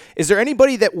SEC. Is there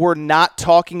anybody that we're not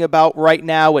talking about right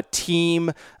now, a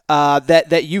team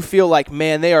that you feel like,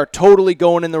 man, they are totally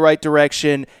going in the right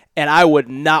direction, and I would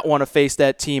not want to face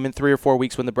that team in 3 or 4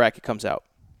 weeks when the bracket comes out?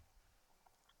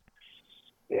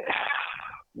 Yeah.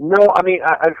 No, I mean,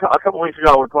 a couple weeks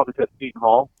ago, we probably said Seton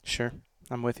Hall. Sure,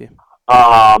 I'm with you.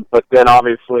 But then,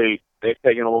 obviously, they've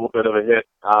taken a little bit of a hit.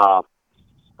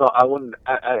 So I wouldn't.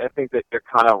 I think that they're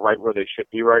kind of right where they should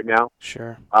be right now.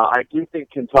 Sure. I do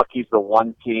think Kentucky's the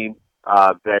one team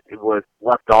that was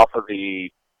left off of the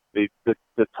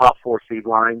top 4 seed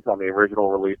lines on the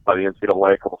original release by the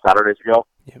NCAA a couple Saturdays ago.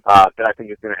 Yep. That I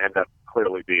think is going to end up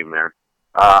clearly being there.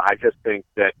 I just think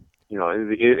that,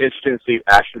 it's interesting to see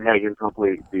Ashton Hagen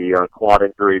complete the quad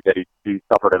injury that he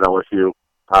suffered at LSU.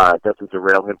 Doesn't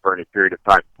derail him for any period of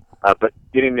time. But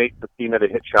getting Nate Fatima to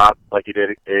hit shots like he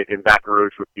did in Baton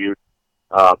Rouge was huge.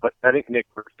 But I think Nick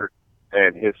Mercer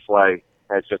and his play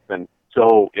has just been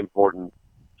so important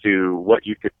to what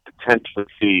you could potentially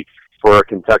see for a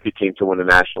Kentucky team to win a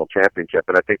national championship.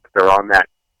 And I think that they're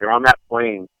on that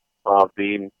plane of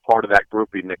being part of that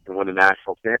grouping that can win a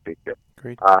national championship.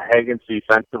 Great. Hagen's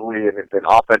defensively and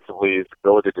offensively his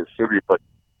ability to distribute, but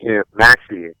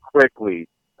Maxey and quickly,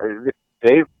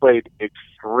 they've played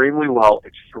extremely well,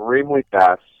 extremely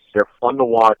fast. They're fun to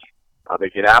watch. They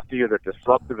get after you. They're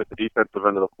disruptive at the defensive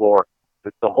end of the floor.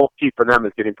 the whole key for them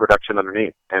is getting production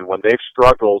underneath. And when they've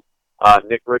struggled,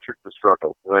 Nick Richards has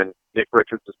struggled. When Nick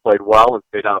Richards has played well and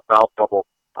stayed out of foul trouble,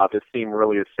 this team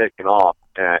really has taken off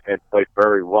and played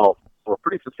very well for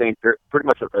pretty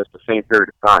much the same period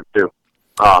of time too.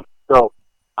 So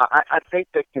I think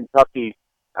that Kentucky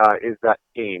is that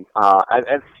team.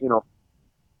 As you know,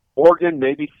 Oregon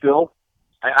maybe still.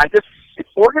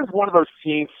 Oregon's one of those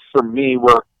teams for me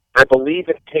where I believe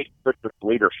in Tate Richards'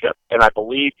 leadership, and I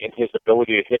believe in his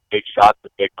ability to hit big shots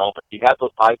at big moments. He has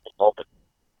those high moments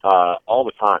all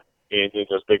the time in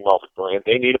those big moments. And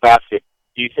they need a basket.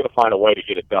 He's going to find a way to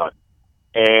get it done.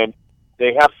 And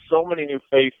they have so many new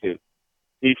faces.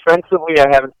 Defensively, I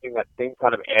haven't seen that same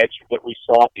kind of edge that we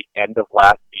saw at the end of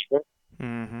last season.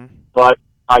 Mm-hmm. But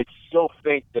I still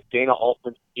think that Dana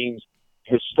Altman's teams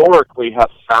historically have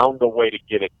found a way to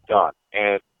get it done.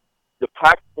 And the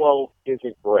Pac-12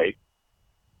 isn't great.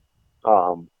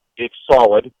 It's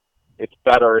solid. It's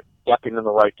better. It's stepping in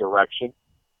the right direction.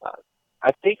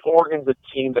 I think Oregon's a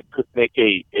team that could make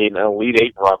an Elite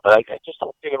Eight run, but I just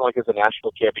don't see them like as a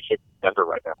national championship contender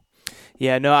right now.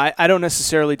 Yeah, no, I don't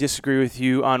necessarily disagree with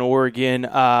you on Oregon.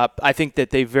 I think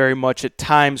that they very much at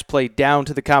times play down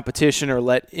to the competition or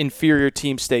let inferior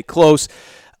teams stay close.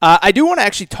 I do want to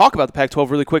actually talk about the Pac-12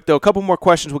 really quick, though. A couple more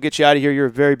questions. We'll get you out of here. You're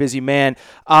a very busy man.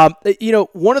 One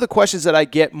of the questions that I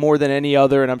get more than any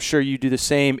other, and I'm sure you do the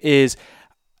same, is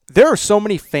there are so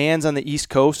many fans on the East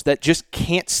Coast that just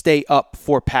can't stay up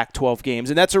for Pac-12 games,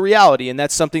 and that's a reality, and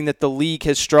that's something that the league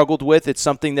has struggled with. It's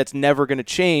something that's never going to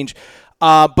change.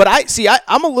 But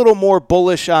I'm a little more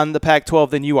bullish on the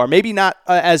Pac-12 than you are. Maybe not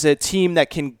as a team that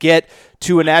can get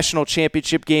to a national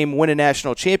championship game, win a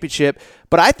national championship,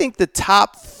 but I think the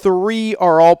top three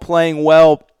are all playing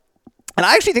well. And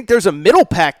I actually think there's a middle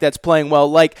pack that's playing well.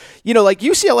 Like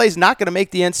UCLA is not going to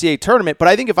make the NCAA tournament, but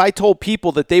I think if I told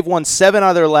people that they've won 7 out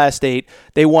of their last 8,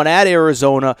 they won at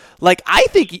Arizona, I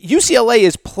think UCLA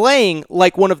is playing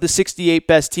like one of the 68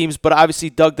 best teams, but obviously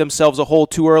dug themselves a hole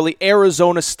too early.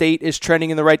 Arizona State is trending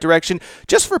in the right direction.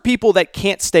 Just for people that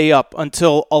can't stay up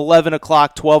until 11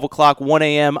 o'clock, 12 o'clock, 1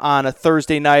 a.m. on a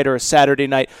Thursday night or a Saturday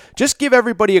night, just give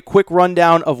everybody a quick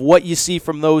rundown of what you see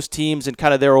from those teams and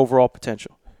kind of their overall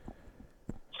potential.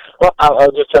 Well,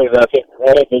 I'll just tell you that I think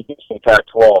one of the things in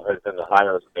Pac-12 has been the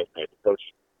hires that they've made, the coach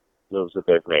moves that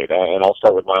they've made. And I'll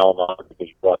start with my alma mater because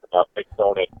you brought them up. Nick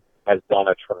Saban has done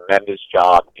a tremendous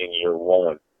job in year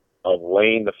one of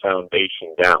laying the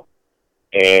foundation down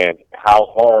and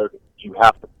how hard you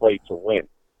have to play to win.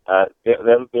 There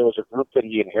was a group that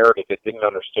he inherited that didn't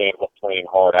understand what playing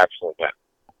hard actually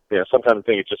meant. Sometimes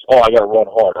they think it's just, I got to run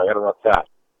hard, I got to run fast.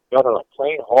 No.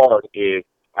 Playing hard is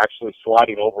actually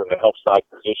sliding over in the help side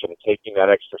position and taking that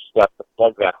extra step to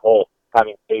plug that hole,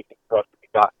 having faith and trust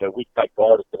that the weak side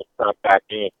guard is going to crack back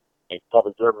in and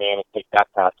cover your man and take that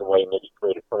pass away and maybe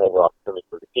create a turnover opportunity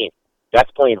for the team.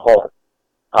 That's playing hard.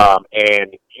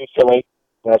 And UCLA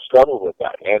has struggled with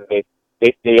that. And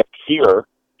they appear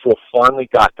to have finally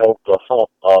gotten over the hump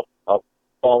of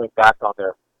falling back on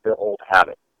their old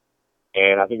habit.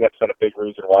 And I think that's been a big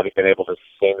reason why they've been able to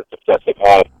sustain the success they've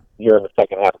had here in the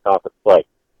second half of conference play.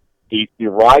 The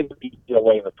rise of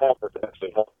UCLA in the conference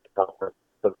actually helped the conference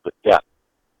because of the depth.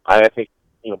 I think,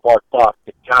 Bart Fox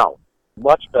and Cal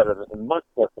much better and much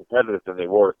more competitive than they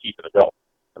were a season ago.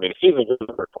 I mean, a season ago,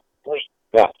 they were a complete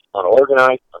mess,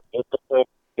 unorganized, undisciplined,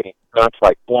 getting knocked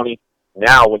by 20.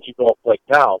 Now, when you go up play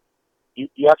Cal, you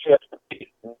actually have to compete.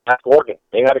 That's Oregon.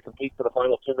 They had to compete for the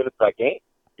final 2 minutes of that game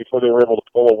before they were able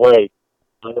to pull away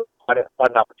and find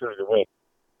an opportunity to win.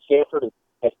 Stanford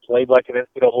has played like an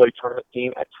NCAA tournament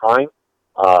team at times.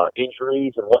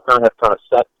 Injuries and whatnot have kind of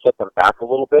set them back a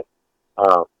little bit.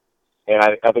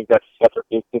 And I think that's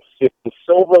if the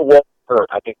silver won't hurt,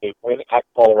 I think they win at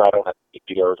Colorado and I think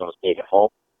they beat Arizona State at home.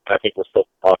 And I think we're still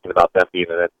talking about them being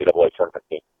an NCAA tournament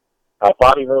team.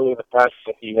 Bobby Hurley in the past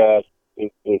that he has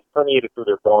is permeated through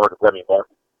their guard, Remy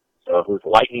Martin, who's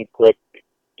lightning quick,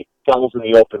 excels in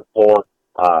the open floor.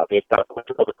 They've got a bunch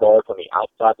of other guards on the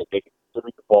outside that they can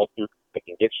distribute the ball to. They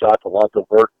can get shots. Alonzo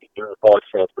Burke during the college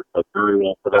transfer does very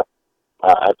well for them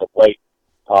as of late.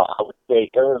 I would say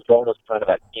Arizona's kind of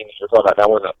that team that you're talking about. That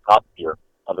was the top tier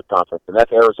of the conference, and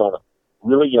that's Arizona.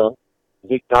 Really young.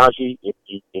 Zeke Nnaji, if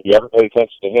you haven't paid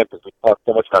attention to him, because we talked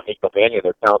so much about Nico Bania,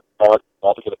 their talent is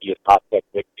also going to be a top 10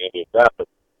 pick in the NBA draft, but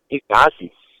Zeke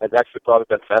Nnaji has actually probably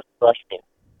been the best freshman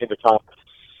in the conference.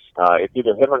 It's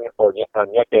either him or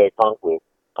Onyeka Okongwu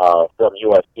from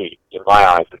USC, in my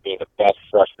eyes, as being the best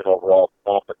freshman overall in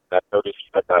the conference. That's no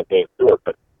disrespect to Isaiah Stewart,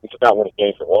 but he's not winning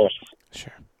games in Washington.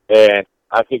 Sure. And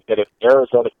I think that if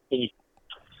Arizona continues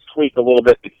to tweak a little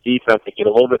bit the defense and get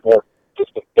a little bit more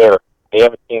consistent there, they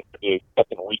have a chance to be a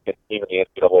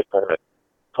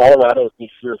Colorado is the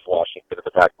fierce Washington of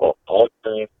the Pac-12. All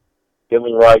experience,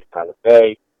 Finley Wright, Tyler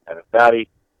Bay, and Batty.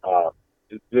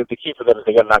 The key for them is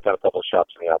they got to knock out a couple of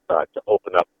shots from the outside to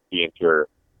open up the interior.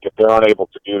 If they're unable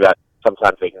to do that,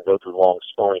 sometimes they can go through long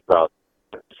scoring droughts.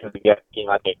 This is the game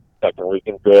I think second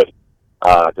weekend good.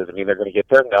 Does it mean they're going to get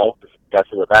there? No. That's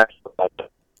what they're back. I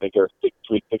think they're a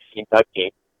Sweet 16 type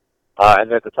game.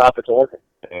 And at the top, it's Oregon.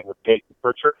 And with Peyton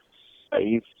Pritchard,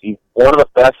 he's one of the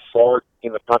best forwards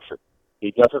in the country.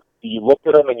 He doesn't. You look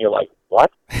at him and you're like,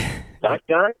 what? That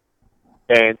guy?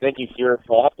 And then you hear him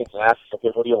talk and ask, okay,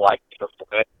 what do you like?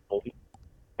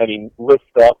 And he lifts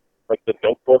up like the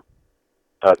Notebook,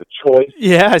 The Choice.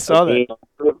 Yeah, I saw that.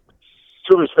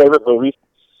 Two of his favorite movies.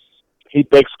 He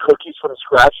bakes cookies from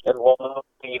scratch and loves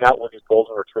hanging out with his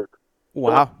golden retriever.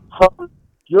 Wow.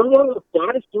 You're one of the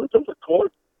baddest dudes on the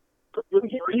court. You're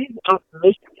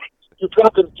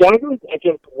dropping daggers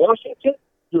against Washington.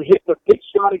 You're hitting a big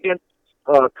shot against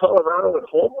Colorado at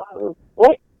home.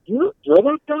 What? You're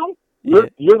that guy?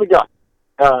 You're the guy.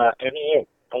 And he is.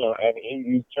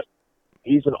 And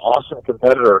he's an awesome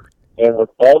competitor. And with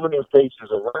all the new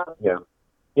faces around him,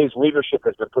 his leadership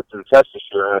has been put to the test this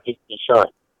year, and I think he's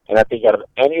shined. And I think out of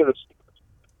any of the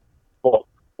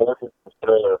Oregon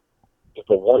is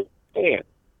the one stand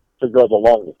to go the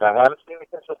longest. I haven't seen the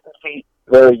consistency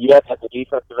there yet at the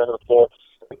defensive end of the floor.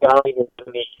 The guy is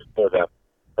an issue for them.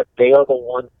 But they are the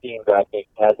one team that I think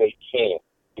has a chance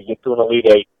to get to an Elite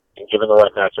Eight and given the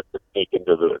right matchup to take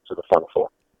into the Final Four.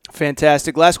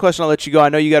 Fantastic. Last question, I'll let you go. I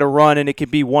know you got to run, and it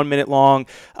could be 1 minute long.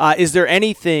 Is there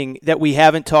anything that we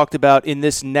haven't talked about in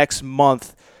this next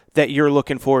month that you're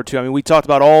looking forward to? I mean, we talked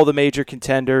about all the major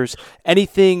contenders.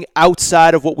 Anything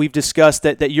outside of what we've discussed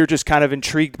that you're just kind of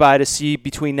intrigued by to see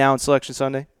between now and Selection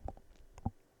Sunday?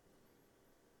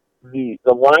 The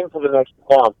line for the next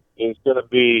month is going to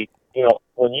be,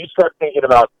 when you start thinking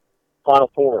about Final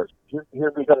Fours,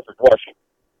 here becomes the question.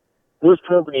 Who's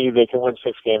proven to you they can win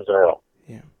 6 games in a row?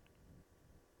 Yeah.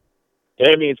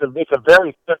 I mean, it's a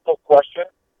very simple question,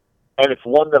 and it's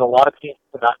one that a lot of teams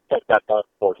cannot take that down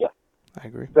for yet. I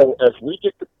agree. So as we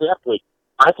get to the week,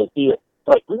 I think we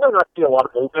might not see a lot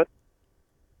of movement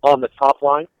on the top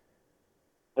line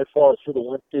as far as who the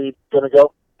win seed is going to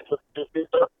go.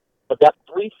 But that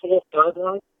 3, 4, 5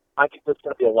 line, I think there's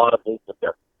going to be a lot of movement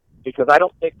there because I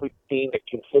don't think we've seen the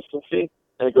consistency,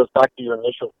 and it goes back to your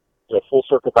initial, full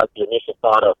circle back to your initial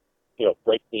thought of,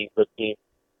 great team, good team.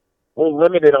 We're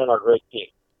limited on our great team.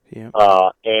 Yeah.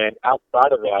 And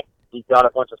outside of that, we've got a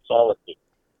bunch of solid teams.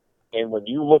 And when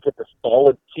you look at the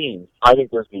solid teams, I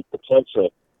think there's the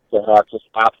potential to have just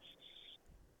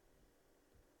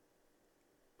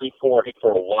 3-4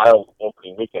 for a wild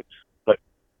opening weekend. But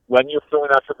when you're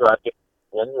filling out your bracket,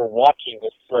 when you're watching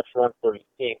this stretch run for these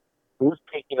teams, who's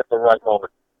peaking at the right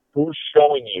moment? Who's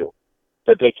showing you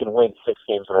that they can win 6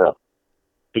 games in a row?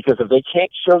 Because if they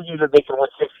can't show you that they can win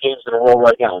 6 games in a row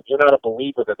right now, if you're not a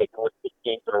believer that they can win 6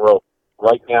 games in a row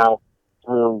right now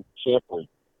through Champions,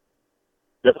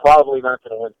 they're probably not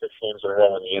going to win 6 games in a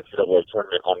row in the NCAA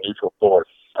tournament on neutral floors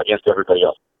against everybody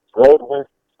else. Road wins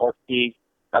are key.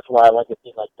 That's why I like a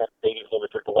team like Penn State is going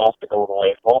to take the loss to go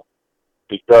away at home.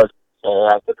 Because,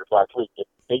 I said this last week, if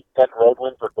Big Ten road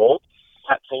wins are gold,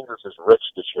 Pat Chambers is rich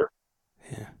this year.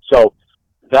 Yeah. So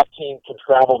that team can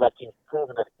travel. That team's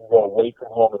proven that it can go away from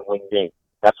home and win games.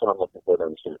 That's what I'm looking for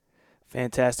this year.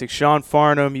 Fantastic. Sean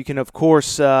Farnham, you can, of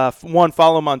course,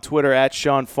 follow him on Twitter at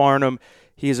Sean Farnham.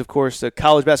 He is, of course, a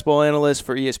college basketball analyst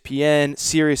for ESPN,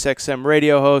 SiriusXM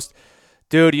radio host.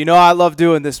 Dude, I love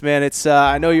doing this, man. It's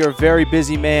I know you're a very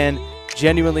busy man.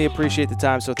 Genuinely appreciate the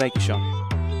time, so thank you, Sean.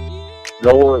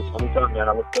 No worries. Anytime, man.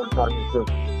 I look forward to talking to you soon.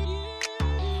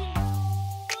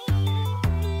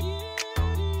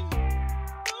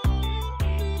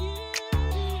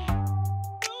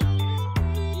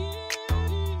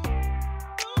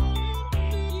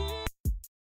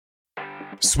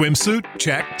 Swimsuit?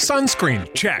 Check.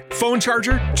 Sunscreen? Check. Phone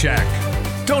charger? Check.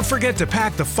 Don't forget to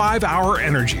pack the 5-Hour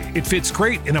Energy. It fits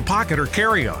great in a pocket or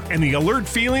carry-on, and the alert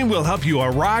feeling will help you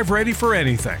arrive ready for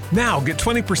anything. Now get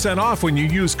 20% off when you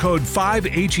use code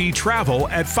 5HETRAVEL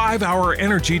at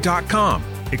 5hourenergy.com.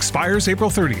 Expires April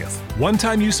 30th.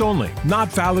 One-time use only.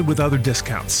 Not valid with other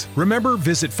discounts. Remember,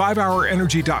 visit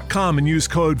 5hourenergy.com and use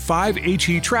code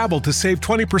 5HETRAVEL to save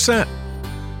 20%.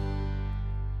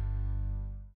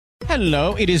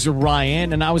 Hello, it is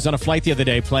Ryan, and I was on a flight the other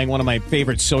day playing one of my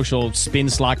favorite social spin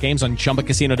slot games on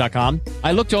ChumbaCasino.com.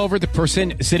 I looked over at the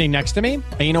person sitting next to me,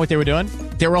 and you know what they were doing?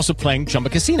 They were also playing Chumba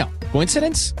Casino.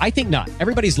 Coincidence? I think not.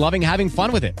 Everybody's loving having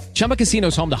fun with it. Chumba Casino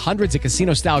is home to hundreds of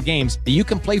casino-style games that you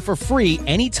can play for free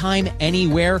anytime,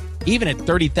 anywhere, even at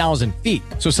 30,000 feet.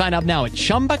 So sign up now at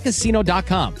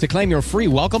ChumbaCasino.com to claim your free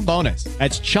welcome bonus.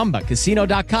 That's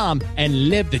ChumbaCasino.com and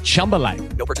live the Chumba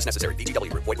life. No purchase necessary.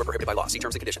 VGW. Void where prohibited by law. See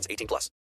terms and conditions. 18+.